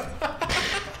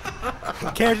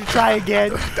 Care to try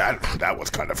again? That was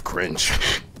kind of cringe.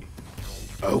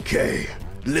 Okay,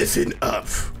 listen up.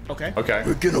 Okay. Okay.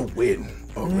 We're gonna win.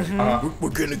 All right. We're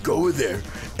gonna go over there,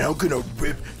 and I'm gonna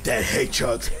rip that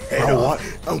hedgehog's head off.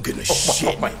 I'm gonna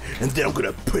shit it, and then I'm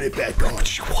gonna put it back on.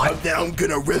 And then I'm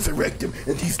gonna resurrect him,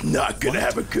 and he's not gonna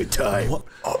have a good time. What?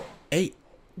 Hey,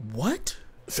 what?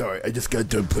 Sorry, I just got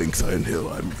done playing Silent Hill.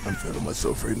 I'm feeling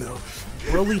myself right now.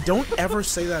 Broly, don't ever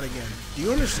say that again. Do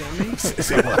you understand me?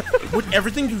 Say what? With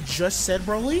everything you just said,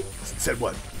 Broly, Said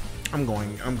what? I'm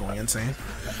going insane.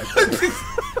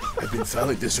 I've been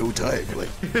silent this whole time. Like,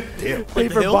 damn.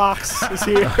 Paper box is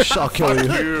here. I'll kill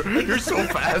you. You're so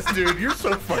fast, dude. You're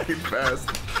so fucking fast.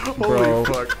 Bro, Holy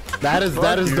fuck. that is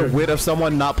the wit of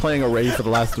someone not playing a raid for the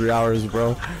last 3 hours,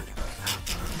 bro.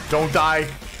 Don't die.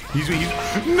 He's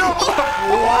no.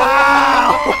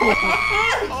 Wow.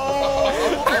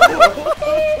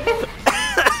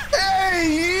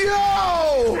 Hey,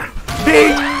 yo!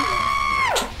 Ding.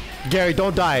 Gary,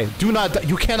 don't die. Do not die.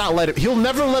 You cannot let it. He'll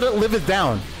never let it live it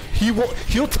down.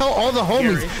 He'll tell all the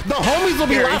homies. Gary. The homies will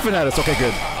be laughing at us. Okay,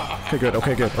 good. Okay, good.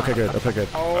 Okay, good. Okay, good. Okay, good.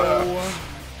 Oh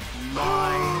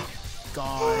my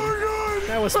god.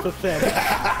 That was pathetic.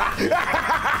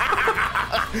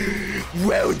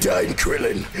 Well done,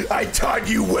 Krillin. I taught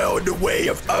you well in the way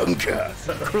of Unka.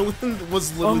 Krillin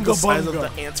was literally Unga the size of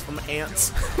bunga. the ants from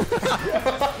Ants.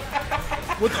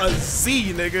 With a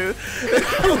Z, nigga.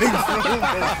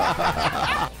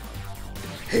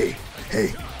 Hey,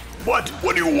 What?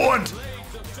 What do you want?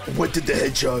 what did the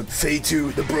hedgehog say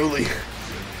to the Broly?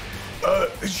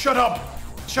 Shut up.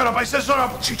 Shut up. I said shut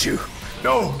up. Choo-choo.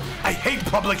 No, I hate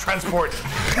public transport.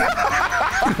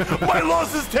 My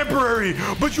loss is temporary,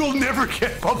 but you'll never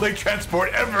get public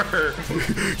transport ever.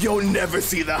 You'll never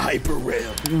see the hyper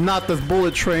rail. Not this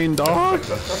bullet train, dog.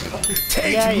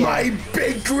 Take Yeah. my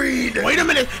big green. Wait a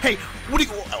minute. Hey, what do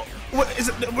you... What is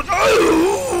it?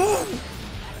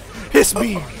 Hiss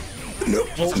me. No,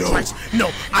 no. Christ. No,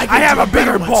 I have a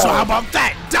bigger one, ball. So how about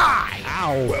that? Die!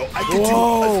 Ow. Well, I can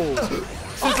Whoa.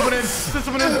 Send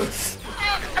someone in.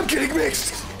 I'm getting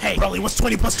mixed. Hey, Broly, what's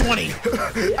 20 plus 20?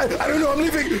 I don't know. I'm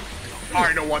leaving.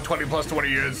 I know what 20 plus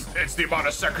 20 is. It's the amount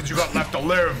of seconds you got left to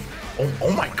live.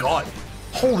 Oh my god.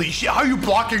 Holy shit, how are you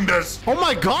blocking this? Oh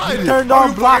my god. Turned How are on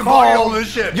you black blocking all hole. this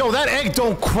shit? Yo, that egg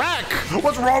don't crack.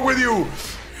 What's wrong with you?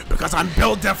 Because I'm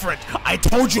built different. I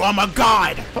told you I'm a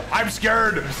god. I'm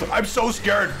scared. I'm so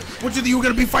scared. What you think you were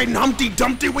gonna be fighting Humpty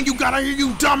Dumpty when you got here, you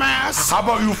dumbass? How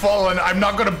about you fall and I'm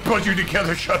not gonna put you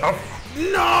together. Shut up.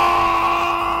 No!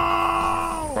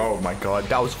 Oh my god,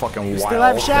 that was fucking wild. Still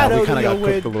have Shadow we to kind of deal got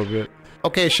cooked with. a little bit.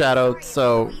 Okay, Shadow.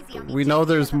 So we know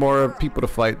there's more people to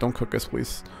fight. Don't cook us,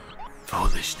 please.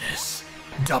 Foolishness.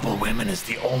 Double women is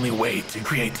the only way to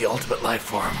create the ultimate life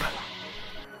form.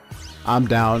 I'm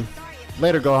down.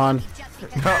 Later, Gohan.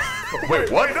 Wait,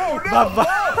 what? No.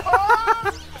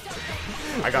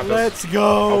 I got this. Let's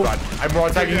go. Oh god, I'm raw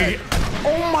attacking you.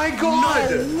 Oh my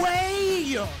god. No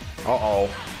way! Uh-oh.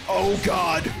 Oh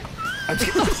God.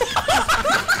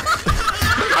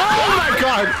 Oh my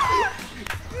god.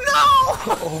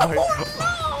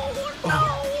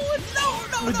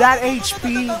 With that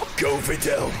HP. Go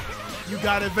Videl. You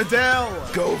got it, Videl.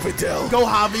 Go Videl. Go,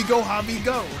 Javi, go, Javi,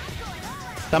 go.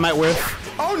 That might whiff.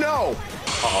 Oh no.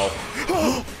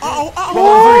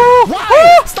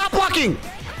 Why? Stop blocking.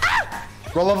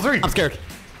 Roll level 3. I'm scared.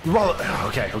 Roll.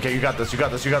 Okay, you got this. You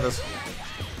got this.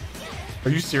 Are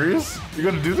you serious? You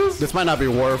gonna do this? This might not be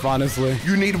worth, honestly.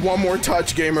 You need one more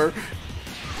touch, gamer.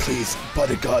 Please, by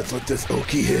the gods, let this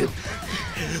Oki hit.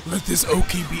 Let this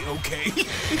Oki be okay.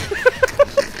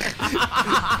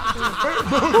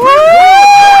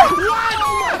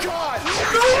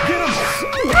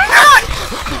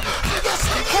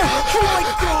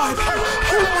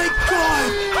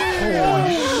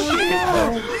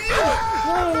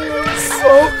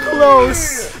 So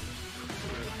close.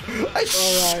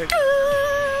 Alright.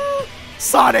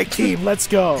 Sonic team, let's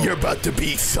go. You're about to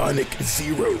be Sonic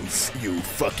Zeros, you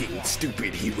fucking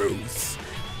stupid heroes.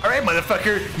 All right,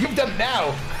 motherfucker, you've done it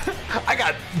now. I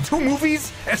got 2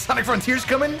 movies and Sonic Frontiers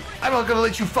coming. I'm not gonna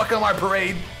let you fuck on my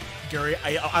parade. Gary,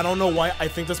 I don't know why I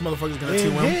think this motherfucker's gonna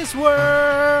In 2-him. his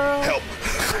world. Help.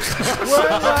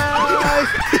 World life.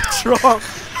 Strong.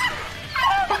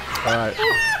 All right.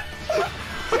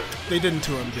 They didn't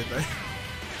 2-him, did they?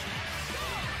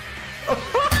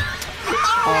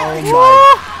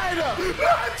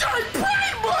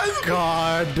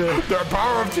 God. The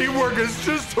power of teamwork is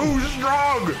just too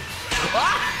strong.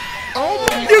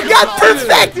 You got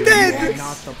perfected.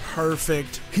 Not the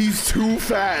perfect. He's too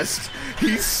fast.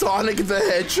 He's Sonic the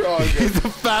Hedgehog. He's the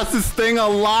fastest thing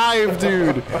alive,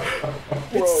 dude.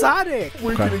 It's Sonic.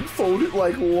 We're getting folded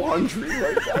like laundry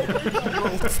right now.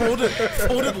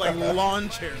 Folded like lawn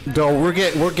chair. Yo, we're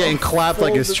getting clapped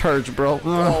like it's church, bro.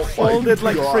 Oh, Folded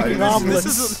like God. freaking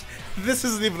omelets. This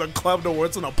isn't even a club no,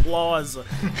 it's an applause.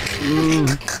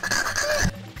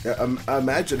 Yeah,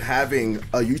 imagine having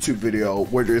a YouTube video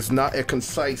where there's not a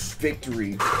concise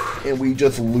victory and we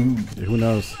just lose. Who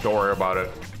knows? Don't worry about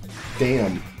it.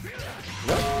 Damn.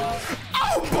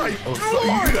 Oh my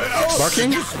God!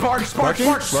 Barking? Spark.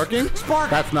 Barking?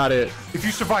 That's not it. If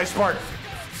you survive Spark,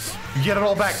 you get it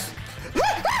all back.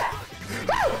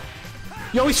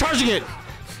 Yo, he's charging it.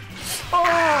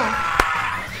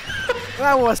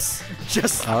 That was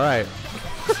just. All right.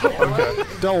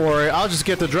 Don't worry, I'll just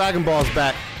get the Dragon Balls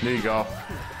back. There you go.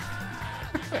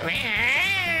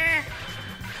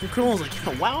 The Krill's like,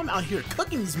 wow, I'm out here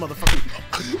cooking these motherfuckers.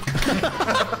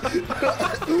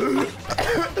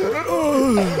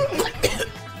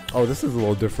 Oh, this is a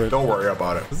little different. Don't worry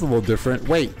about it. This is a little different.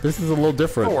 Wait, this is a little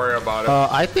different. Don't worry about it.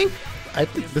 I think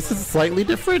this is slightly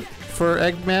different for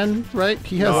Eggman, right?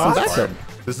 He has some backup.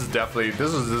 This is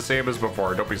the same as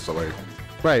before. Don't be silly.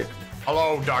 Right.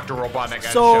 Hello, Dr. Robotnik and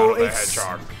So Shadow the it's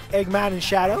Hedgehog. Eggman and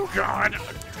Shadow. God.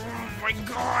 Oh my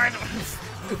God.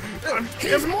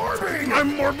 He's morbing.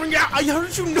 I'm morbing out. I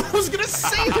heard you know I was gonna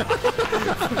say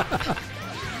that.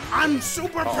 I'm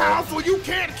super powerful. You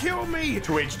can't kill me.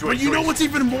 But you know what's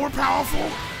even more powerful?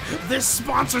 This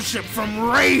sponsorship from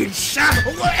Rage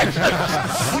Shadow.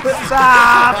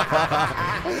 Stop!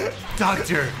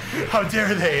 Doctor, how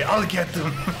dare they? I'll get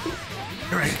them.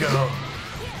 Here I go.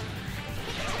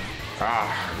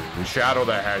 Shadow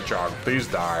the Hedgehog, please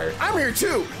die. I'm here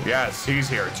too. Yes, he's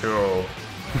here too.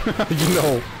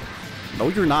 No,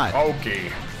 you're not.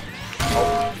 Okay.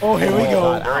 Oh, here we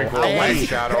go. Very cool. Hey,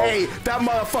 Shadow. hey, that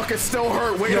motherfucker still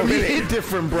hurt. Wait Yo, a he minute. hit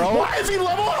different, bro. Why is he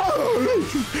level?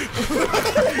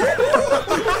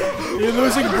 You're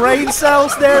losing brain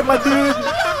cells there, my dude.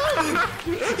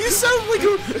 You sound like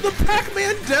the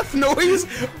Pac-Man death noise.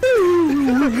 Oh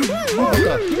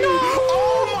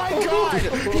my God!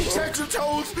 He checked your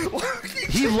toes.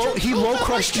 He low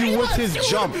crushed you with his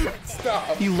jump.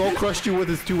 Stop. He low crushed you with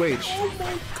his 2H.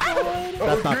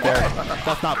 That's not fair.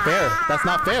 That's not fair. That's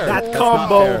not fair. That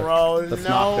combo, Bro, That's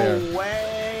not fair. no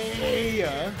way.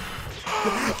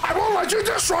 I won't let you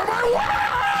destroy my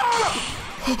world.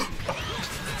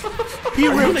 He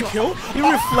reflected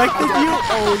you.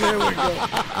 Oh, there we go.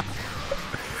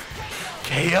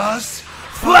 Chaos?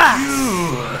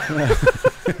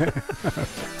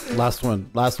 Last one.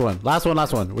 What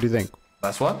do you think?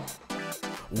 That's what?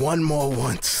 One more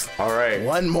once. All right.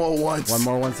 One more once. One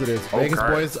more once it is. Vegas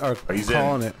boys are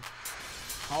calling it.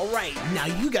 All right, now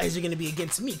you guys are gonna be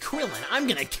against me, Krillin. I'm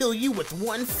gonna kill you with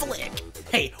one flick.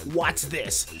 Hey, watch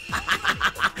this.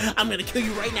 I'm gonna kill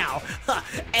you right now.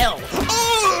 L.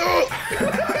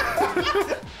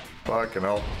 Fucking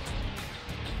hell.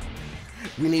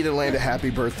 We need to land a happy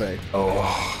birthday. Oh,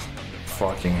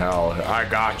 fucking hell. I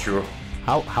got you.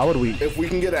 How would we? If we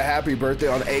can get a happy birthday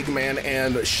on Eggman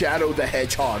and Shadow the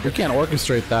Hedgehog. We can't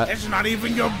orchestrate that. It's not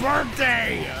even your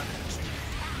birthday.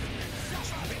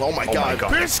 Oh my God.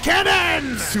 Piss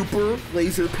cannon! Super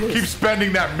laser piss. Keep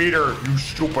spending that meter, you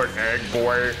stupid egg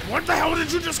boy. What the hell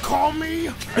did you just call me?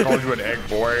 I called you an egg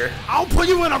boy. I'll put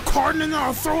you in a carton and then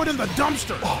I'll throw it in the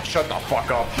dumpster. Oh, shut the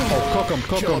fuck up. Oh, cook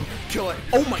him. Kill it.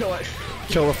 Oh my. Kill it.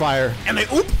 Kill the fire. And they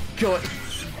oop. Kill it.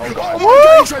 Oh, Oh God. my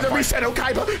God, he's trying to reset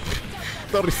Okaiba.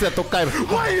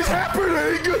 What is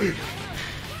happening?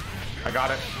 I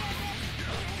got it.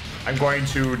 I'm going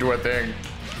to do a thing.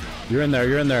 You're in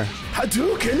there.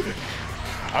 Hadouken?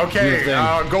 Okay,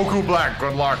 Goku Black,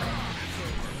 good luck.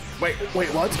 Wait,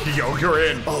 what? Yo, you're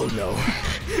in. Oh no.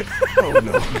 Oh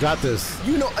no. You got this.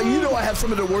 You know I have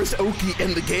some of the worst Oki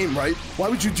in the game, right? Why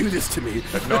would you do this to me?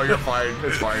 No, you're fine.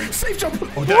 It's fine. Safe jump.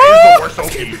 Oh, that is the worst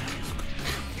Oki.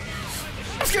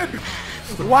 That's good.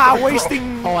 Wow,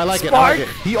 wasting. Oh, I like spark. it.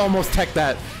 He almost teched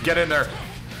that. Get in there.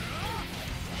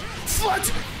 Slut.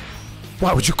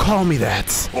 Why would you call me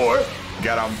that? Or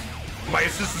get him. My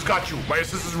assist has got you. My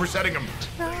assist is resetting him.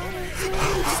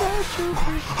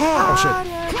 Oh shit.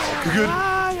 You good?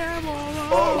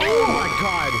 Oh my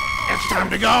God. It's time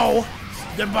to go.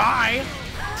 Goodbye.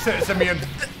 Send me in.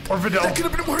 Or Vidal. That could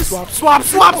have been worse. Swap.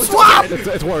 It's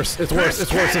worse. It's worse.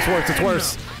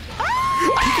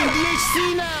 He can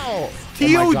DHC now. TOD.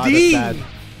 Oh my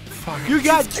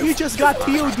God, that's bad. You just got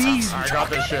TODs. I got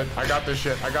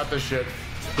this shit.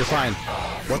 You're fine.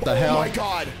 What the hell? Oh my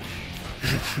God.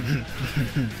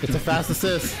 It's a fast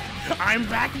assist. I'm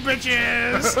back,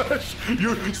 bitches.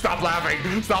 You stop laughing.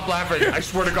 I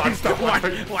swear to God, stop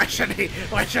laughing. Why should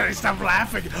I stop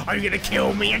laughing? Are you gonna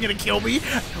kill me? You're gonna kill me?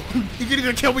 You're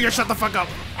gonna kill me or shut the fuck up.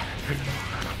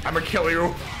 I'm gonna kill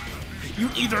you. You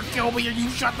either kill me or you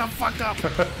shut the fuck up.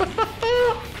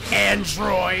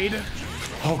 Android.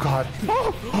 Oh God.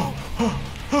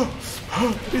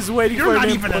 He's waiting You're for not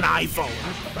an even an input. iPhone.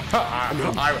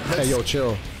 Hey, yo,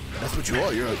 chill. That's what you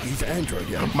are. He's Android,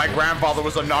 yeah. My grandfather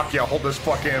was a Nokia. Hold this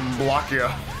fucking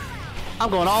Blockia. I'm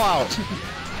going all out.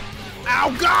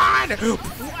 Oh God!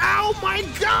 Oh my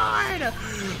God!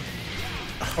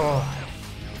 Oh.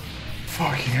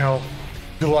 Fucking hell.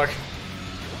 Good luck.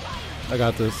 I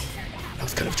got this. That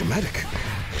was kind of dramatic.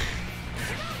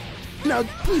 No! Now,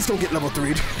 please don't get level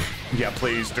 3'd. Yeah,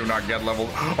 please do not get level.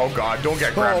 Oh god, don't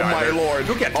get grabbed. Oh my either. lord.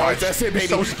 Don't get Oh, touched. that's it, baby.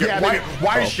 So scary. Yeah, why baby.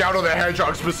 why is Shadow the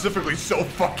Hedgehog specifically so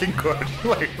fucking good?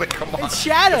 like come on. It's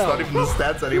Shadow. It's not even the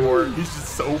stats anymore. He's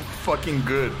just so fucking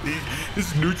good.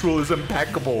 His neutral is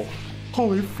impeccable.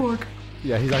 Holy fuck.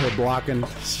 Yeah, he's out here blocking.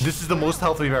 This is the most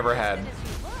health we've ever had.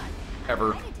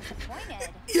 Ever.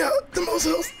 Yeah, the most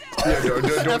health.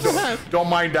 Yeah, don't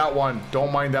mind that one.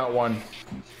 Don't mind that one.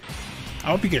 I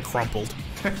hope you get crumpled.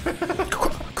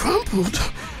 Crumpled?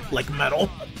 Like metal.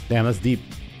 Damn, that's deep.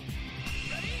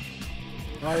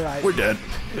 Alright. We're dead.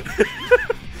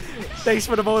 Thanks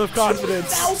for the vote of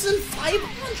confidence.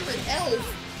 1,500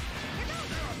 health.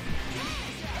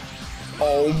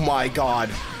 Oh my god.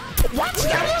 What?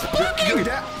 That was blocking!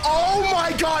 Oh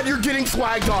my god, you're getting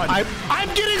swagged on.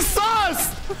 I'm getting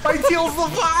sauce! My Teal's the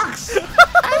fox!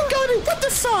 I'm going with the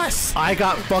sauce! I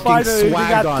got fucking Finally, you swagged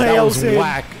got on. That was tails in.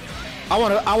 whack. I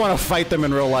wanna fight them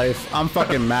in real life. I'm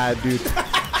fucking mad, dude. Wait,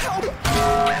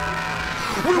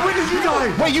 when did you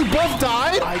die? Wait, you both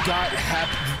died? I got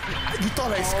happy. You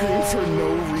thought I screamed for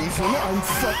no reason? I'm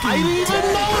fucking I didn't even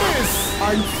notice!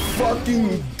 I'm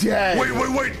fucking dead. Wait,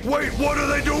 what are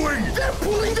they doing? They're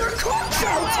pulling their cards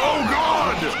out! Oh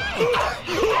god!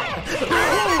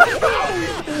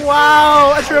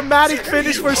 Wow, a dramatic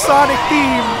finish for Sonic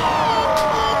Team.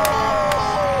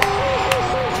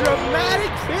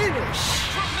 Dramatic finish.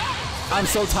 I'm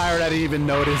so tired I didn't even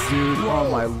notice, dude.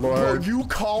 Oh my lord. You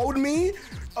called me?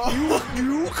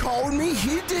 You called me?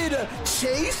 He did a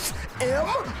chase M?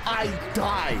 I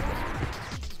died.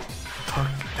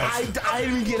 I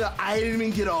didn't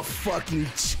even get a fucking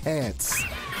chance.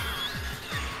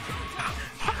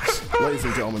 Ladies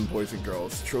and gentlemen, boys and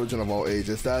girls, children of all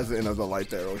ages, that is the end of the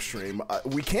Lythero stream.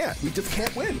 We just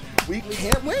can't win. We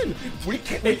can't win. We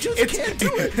just can't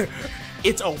do it.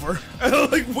 It's over.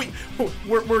 Like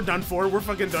we're done for. We're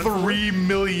fucking done. 3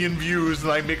 million views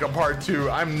and I make a part 2.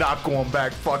 I'm not going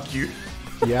back. Fuck you.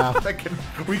 Yeah.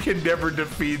 We can never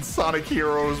defeat Sonic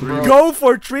Heroes, bro. Go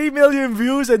for 3 million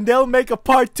views and they'll make a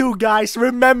part 2, guys.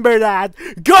 Remember that.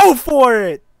 Go for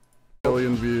it.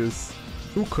 Billion views.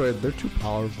 Who could? They're too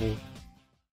powerful.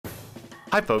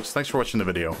 Hi folks, thanks for watching the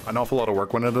video. An awful lot of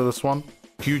work went into this one.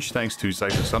 Huge thanks to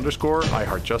Cyphus_, I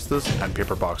Heart Justice, and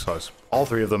Paperbox House. All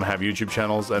 3 of them have YouTube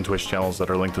channels and Twitch channels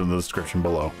that are linked in the description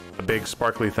below. A big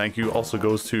sparkly thank you also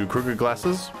goes to Crooked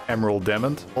Glasses, Emerald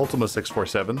Demon,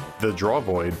 Ultima647, The Draw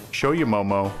Void, Show You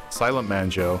Momo, Silent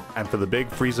Manjo, and for the big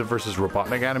Frieza vs.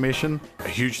 Robotnik animation, a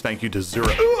huge thank you to Zero.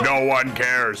 No one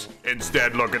cares.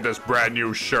 Instead, look at this brand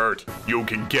new shirt. You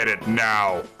can get it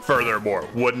now. Furthermore,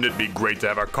 wouldn't it be great to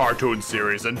have a cartoon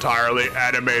series entirely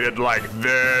animated like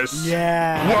this?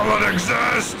 Yeah. Well, it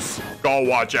exists! Go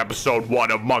watch episode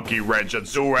 1 of Monkey Wrench at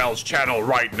Zurel's channel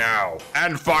right now.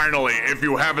 And finally, if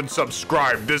you haven't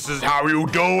subscribed, this is how you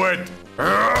do it!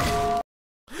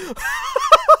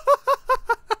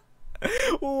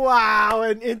 Wow,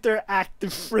 an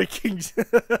interactive freaking.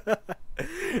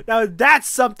 Now that's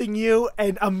something new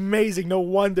and amazing. No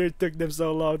wonder it took them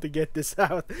so long to get this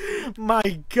out.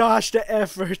 My gosh, the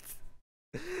effort.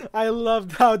 I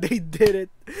loved how they did it.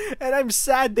 And I'm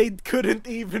sad they couldn't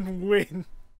even win.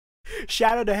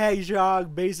 Shadow the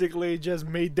Hedgehog basically just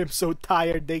made them so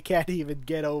tired they can't even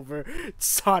get over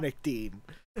Sonic Team.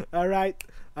 Alright,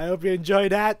 I hope you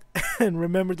enjoyed that. And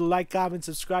remember to like, comment,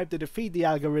 subscribe to defeat the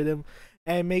algorithm.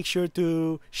 And make sure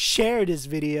to share this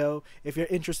video if you're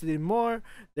interested in more.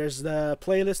 There's the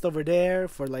playlist over there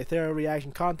for Lythero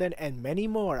reaction content and many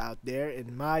more out there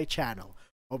in my channel.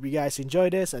 Hope you guys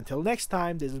enjoyed this. Until next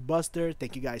time, this is Buster.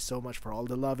 Thank you guys so much for all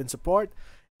the love and support.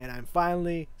 And I'm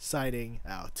finally signing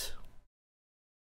out.